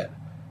shoot you dead.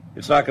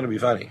 It's not going to be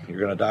funny. You're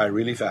going to die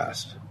really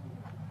fast.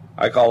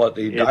 I call it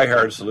the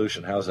die-hard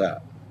solution. How's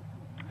that?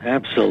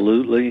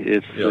 Absolutely.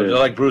 It's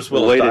like Bruce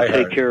Willis, the way Die to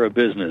take Hard. care of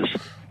business.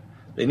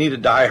 They need to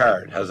die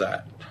hard. How's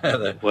that?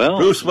 The Well,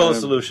 Bruce Willis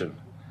solution.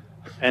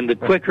 And the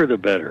quicker, the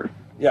better.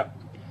 Yeah.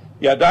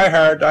 Die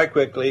hard, die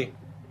quickly,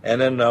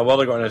 and then they're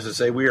going to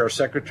say, we are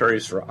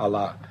secretaries for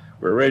Allah.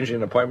 We're arranging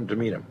an appointment to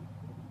meet him.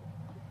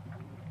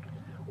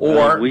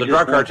 Or the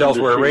drug cartels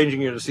were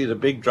arranging you to see the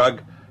big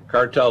drug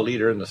cartel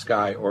leader in the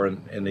sky or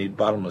in the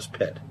bottomless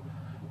pit.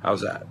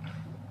 How's that?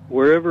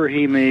 Wherever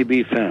he may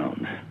be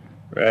found.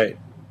 Right.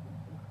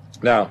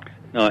 Now.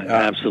 No,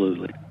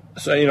 absolutely.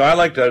 So, I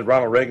liked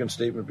Ronald Reagan's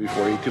statement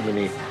before, eat too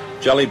many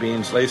jelly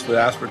beans laced with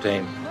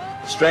aspartame.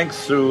 Strength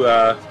through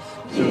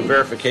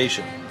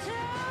verification.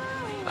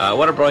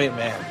 What a brilliant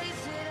man.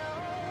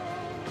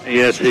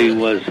 Yes, he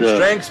was.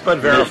 Strengths but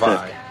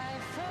verify.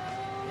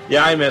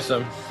 Yeah, I miss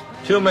him.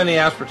 Too many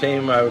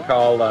aspartame, I would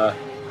call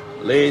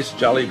laced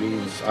jelly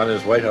beans on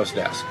his White House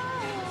desk.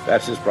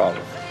 That's his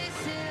problem.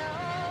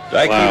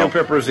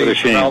 Diketopiperazine, What a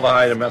shame.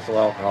 formaldehyde, and methyl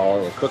alcohol.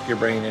 It'll cook your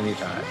brain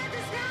anytime.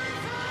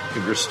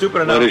 If you're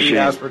stupid enough What a to eat shame.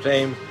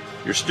 aspartame,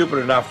 you're stupid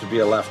enough to be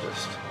a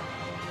leftist.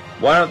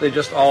 Why don't they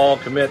just all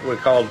commit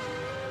what's called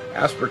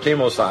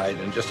aspartamocide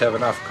and just have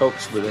enough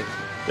cokes with it?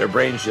 Their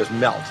brains just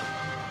melt.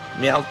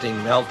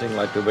 Melting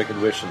like the Wicked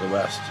Witch of the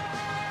West.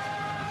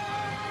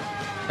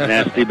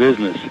 Nasty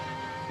business.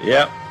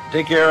 Yep.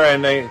 Take care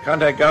and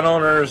contact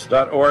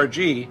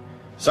gunowners.org.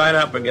 Sign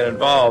up and get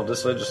involved.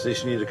 This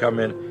legislation needs to come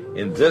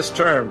in this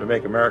term to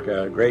make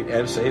America great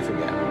and safe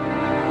again.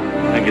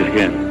 Thank you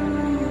again.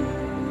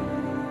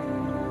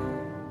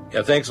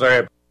 Yeah, thanks,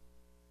 Larry.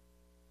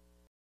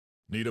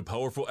 Need a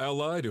powerful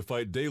ally to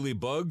fight daily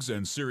bugs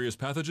and serious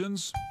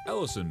pathogens?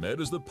 Allison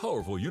Med is the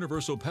powerful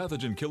universal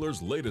pathogen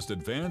killer's latest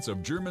advance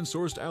of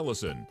German-sourced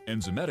allicin,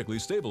 enzymatically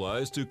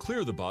stabilized to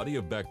clear the body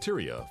of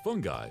bacteria,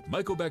 fungi,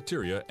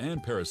 mycobacteria,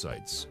 and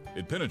parasites.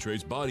 It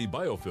penetrates body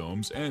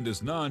biofilms and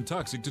is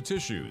non-toxic to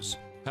tissues.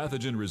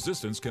 Pathogen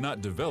resistance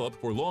cannot develop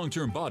for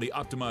long-term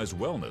body-optimized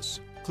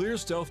wellness. Clear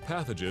stealth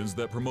pathogens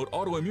that promote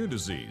autoimmune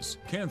disease,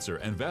 cancer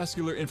and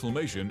vascular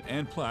inflammation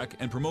and plaque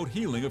and promote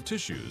healing of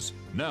tissues.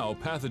 Now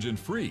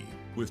pathogen-free.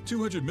 With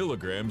 200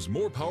 milligrams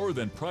more power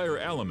than prior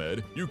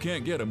Alamed, you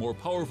can't get a more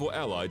powerful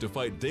ally to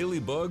fight daily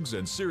bugs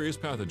and serious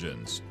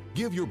pathogens.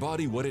 Give your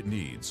body what it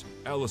needs.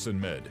 Allison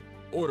Med.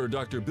 Order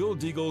Dr. Bill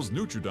Deagle's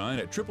Nutridyne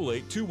at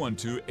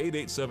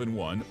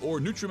 888-212-8871 or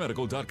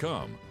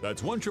NutriMedical.com.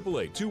 That's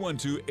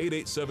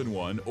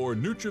 1-888-212-8871 or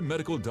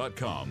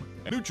NutriMedical.com.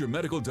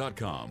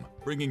 NutriMedical.com,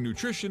 bringing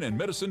nutrition and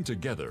medicine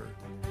together.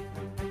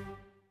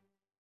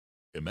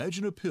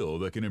 Imagine a pill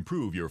that can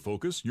improve your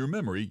focus, your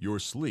memory, your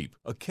sleep,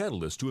 a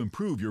catalyst to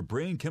improve your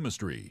brain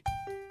chemistry.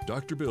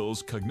 Dr.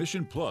 Bill's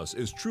Cognition Plus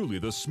is truly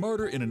the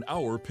smarter in an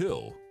hour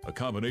pill. A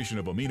combination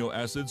of amino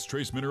acids,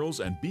 trace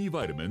minerals, and B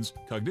vitamins,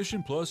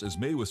 Cognition Plus is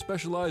made with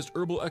specialized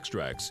herbal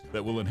extracts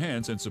that will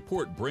enhance and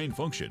support brain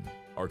function.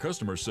 Our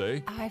customers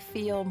say, I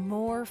feel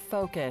more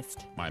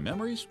focused. my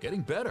memory's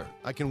getting better.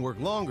 I can work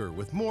longer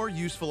with more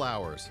useful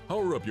hours.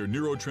 Power up your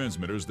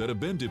neurotransmitters that have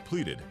been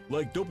depleted,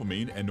 like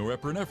dopamine and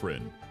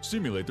norepinephrine.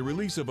 Stimulate the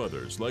release of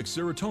others, like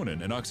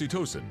serotonin and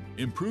oxytocin.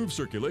 Improve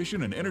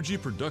circulation and energy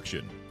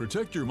production.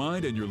 Protect your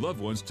mind and your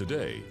loved ones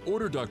today.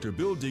 Order Dr.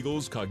 Bill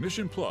Deagle's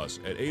Cognition Plus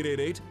at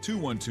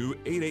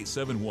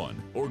 888-212-8871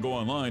 or go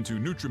online to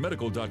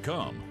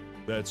NutriMedical.com.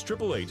 That's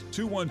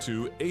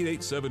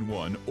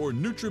 888-212-8871 or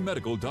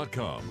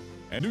NutriMedical.com.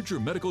 And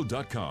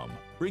NutriMedical.com,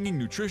 bringing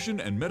nutrition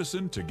and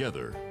medicine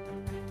together.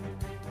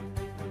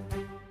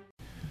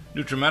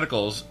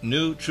 NutriMedical's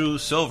new True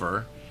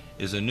Silver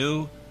is a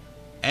new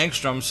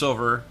angstrom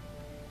silver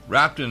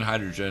wrapped in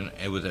hydrogen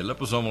and with a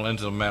liposomal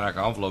enzymatic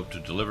envelope to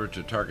deliver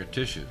to target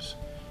tissues.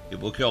 It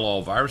will kill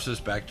all viruses,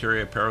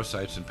 bacteria,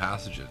 parasites, and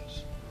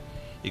pathogens.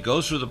 It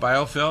goes through the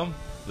biofilm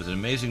with an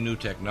amazing new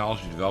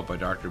technology developed by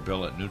Dr.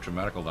 Bill at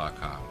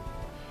NutriMedical.com.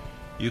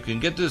 You can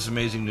get this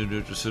amazing new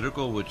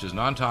nutraceutical, which is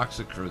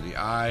non-toxic for the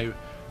eye,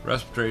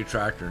 respiratory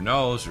tract, or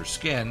nose, or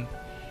skin,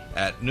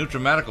 at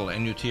NutriMedical,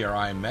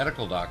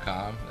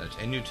 NutriMedical.com. That's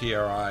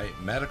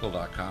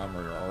NutriMedical.com,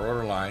 or our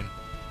order line,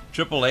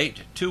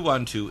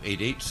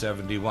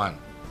 888-212-8871.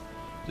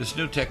 This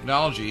new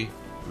technology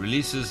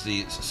releases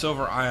the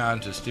silver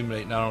ion to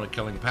stimulate not only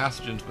killing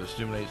pathogens, but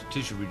stimulates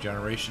tissue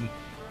regeneration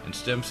and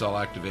stem cell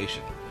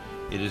activation.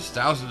 It is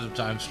thousands of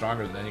times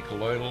stronger than any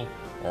colloidal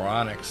or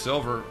onyx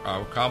silver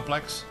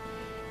complex,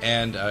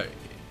 and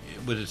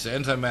with its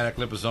enzymatic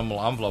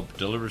liposomal envelope,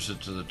 delivers it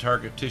to the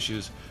target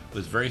tissues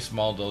with very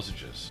small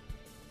dosages.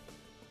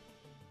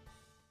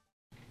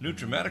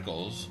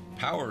 NutriMedical's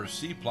Power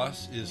C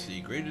Plus is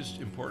the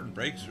greatest important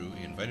breakthrough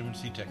in vitamin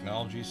C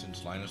technology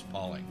since Linus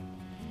Pauling.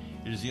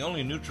 It is the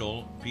only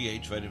neutral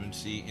pH vitamin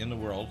C in the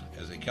world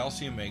as a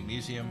calcium,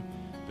 magnesium,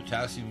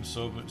 potassium,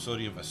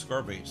 sodium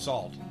ascorbate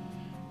salt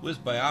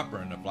with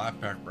bioperin, a black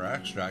pepper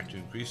extract, to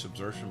increase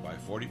absorption by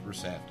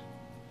 40%.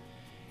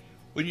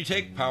 When you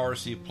take Power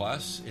C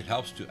Plus, it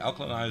helps to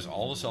alkalinize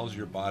all the cells of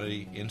your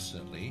body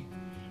instantly,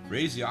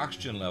 raise the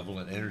oxygen level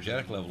and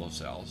energetic level of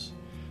cells,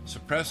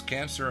 suppress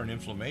cancer and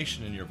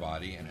inflammation in your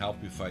body, and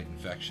help you fight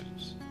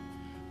infections.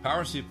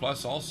 Power C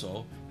Plus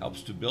also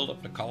helps to build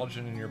up the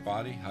collagen in your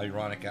body,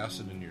 hyaluronic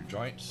acid in your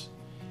joints,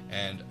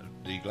 and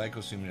the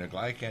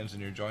glycosaminoglycans in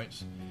your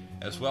joints,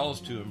 as well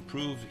as to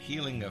improve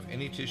healing of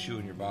any tissue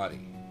in your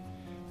body.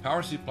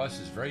 Power C Plus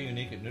is very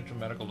unique at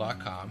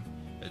NutriMedical.com.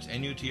 That's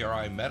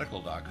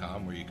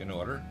NutriMedical.com, where you can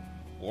order,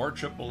 or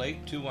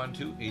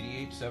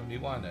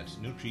 888-212-8871. That's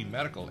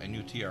NutriMedical,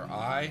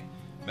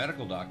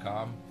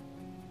 NutriMedical.com.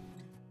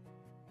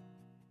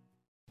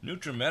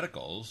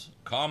 NutriMedical's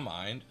Calm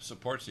Mind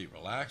supports a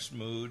relaxed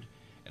mood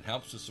and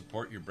helps to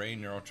support your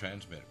brain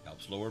neurotransmitter.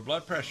 Helps lower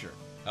blood pressure,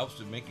 helps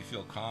to make you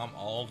feel calm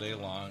all day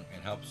long,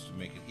 and helps to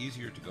make it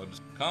easier to go to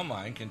sleep. Calm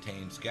Mind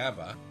contains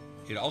GABA.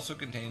 It also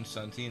contains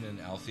xanthine and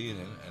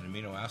L-theanine, an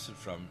amino acid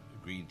from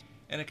green tea.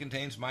 And it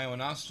contains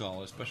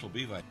myo-inositol, a special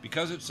B vitamin.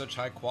 Because it's such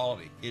high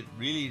quality, it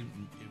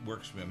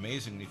works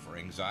amazingly for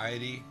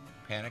anxiety,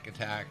 panic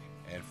attack,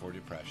 and for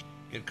depression.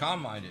 Get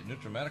Calm Mind at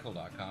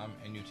NutriMedical.com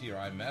and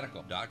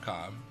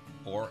NutriMedical.com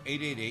or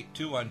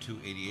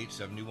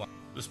 888-212-8871.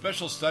 The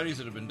special studies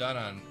that have been done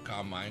on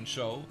Calm Mind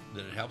show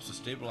that it helps to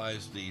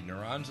stabilize the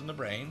neurons in the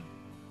brain,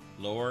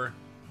 lower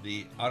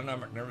the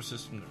autonomic nervous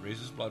system that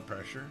raises blood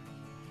pressure,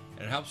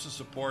 and it helps to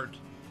support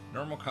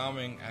normal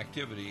calming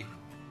activity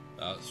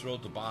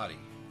throughout the body.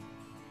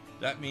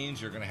 That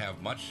means you're going to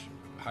have much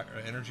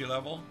higher energy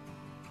level,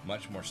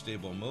 much more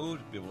stable mood,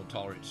 be able to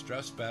tolerate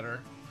stress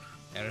better,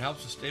 and it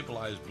helps to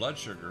stabilize blood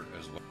sugar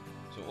as well.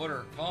 So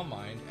order Calm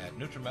Mind at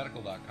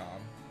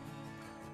NutriMedical.com